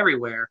communities and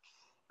everywhere.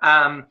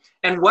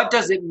 And what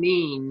does it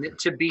mean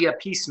to be a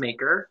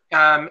peacemaker?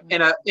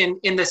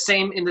 In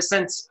the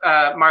sense,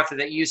 Martha,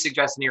 that you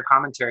suggest in your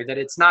commentary, that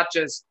it's not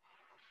just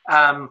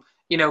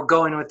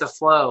going with the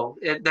flow,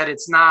 that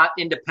it's not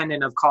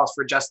independent of calls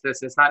for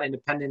justice. It's not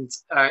independent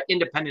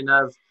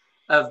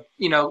of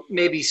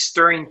maybe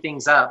stirring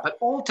things up, but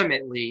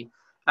ultimately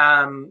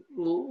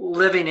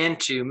living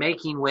into,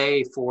 making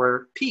way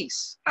for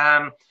peace.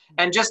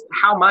 And just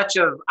how much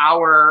of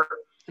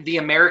the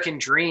American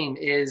dream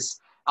is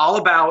all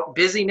about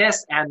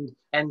busyness and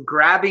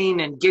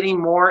grabbing and getting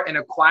more and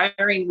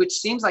acquiring, which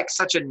seems like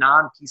such a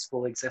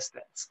non-peaceful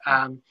existence.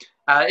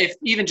 If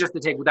even just to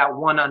take that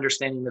one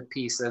understanding of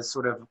peace as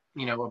sort of,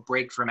 a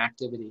break from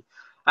activity.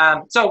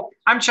 So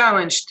I'm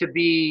challenged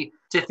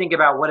to think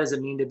about, what does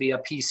it mean to be a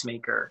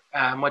peacemaker?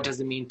 What does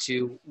it mean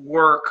to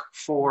work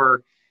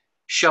for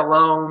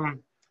shalom,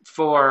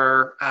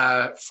 for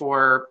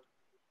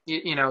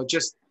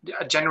just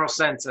a general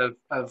sense of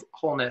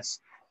wholeness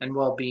and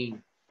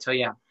well-being. So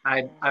yeah,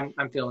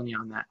 I'm feeling you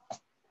on that.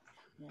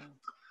 Yeah.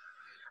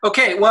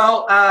 Okay,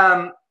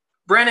 well,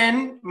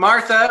 Brennan,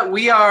 Martha,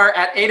 we are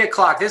at 8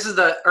 o'clock. This is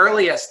the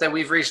earliest that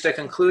we've reached a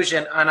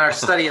conclusion on our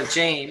study of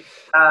James.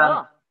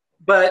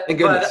 But thank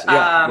goodness,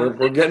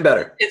 we're getting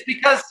better. It's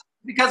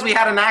because we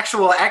had an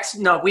actual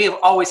we have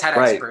always had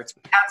experts.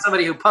 Right. We had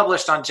somebody who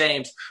published on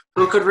James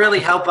who could really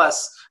help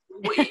us,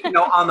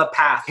 on the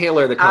path.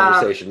 Tailor the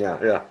conversation.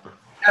 Yeah.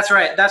 That's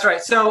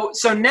right. So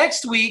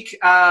next week,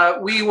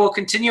 we will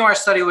continue our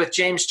study with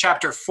James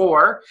chapter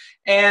 4,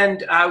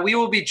 and we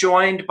will be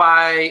joined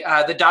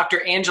by the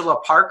Dr. Angela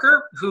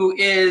Parker, who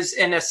is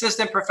an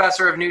assistant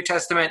professor of New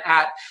Testament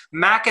at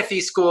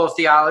McAfee School of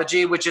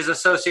Theology, which is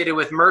associated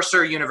with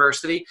Mercer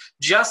University,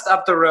 just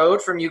up the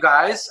road from you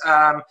guys,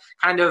 in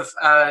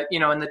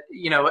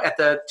the, at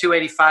the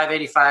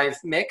 285-85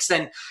 mix,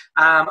 and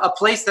a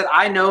place that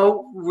I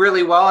know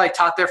really well. I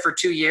taught there for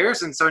 2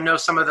 years, and so know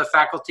some of the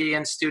faculty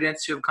and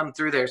students who have come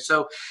through there.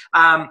 So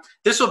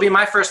this will be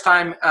my first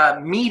time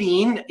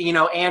meeting,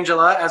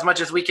 Angela, as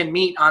much as we can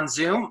meet on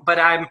Zoom, but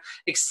I'm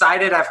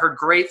excited. I've heard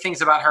great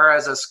things about her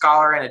as a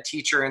scholar and a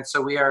teacher, and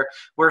so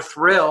we're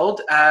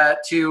thrilled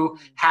to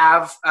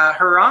have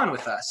her on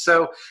with us.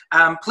 So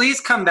please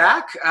come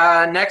back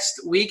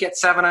next week at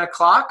 7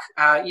 o'clock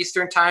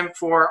Eastern time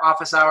for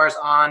office hours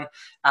on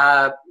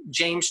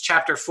James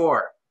chapter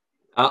 4.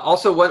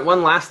 Also,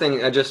 one last thing,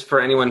 just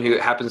for anyone who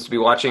happens to be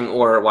watching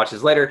or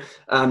watches later,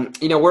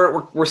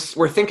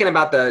 we're thinking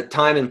about the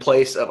time and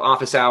place of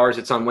office hours.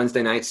 It's on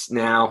Wednesday nights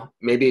now.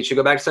 Maybe it should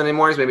go back to Sunday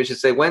mornings. Maybe it should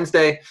say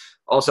Wednesday.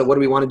 Also, what do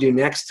we want to do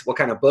next? What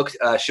kind of book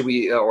should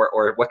we,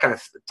 or what kind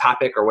of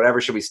topic or whatever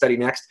should we study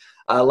next?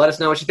 Let us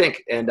know what you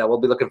think, and we'll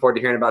be looking forward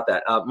to hearing about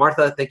that.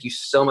 Martha, thank you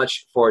so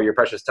much for your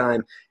precious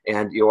time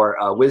and your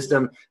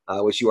wisdom,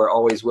 which you are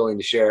always willing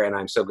to share, and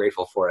I'm so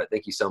grateful for it.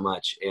 Thank you so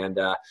much, and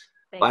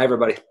bye,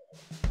 everybody.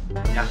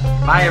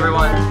 Yeah. Bye,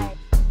 everyone.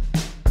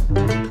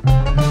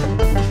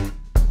 Bye.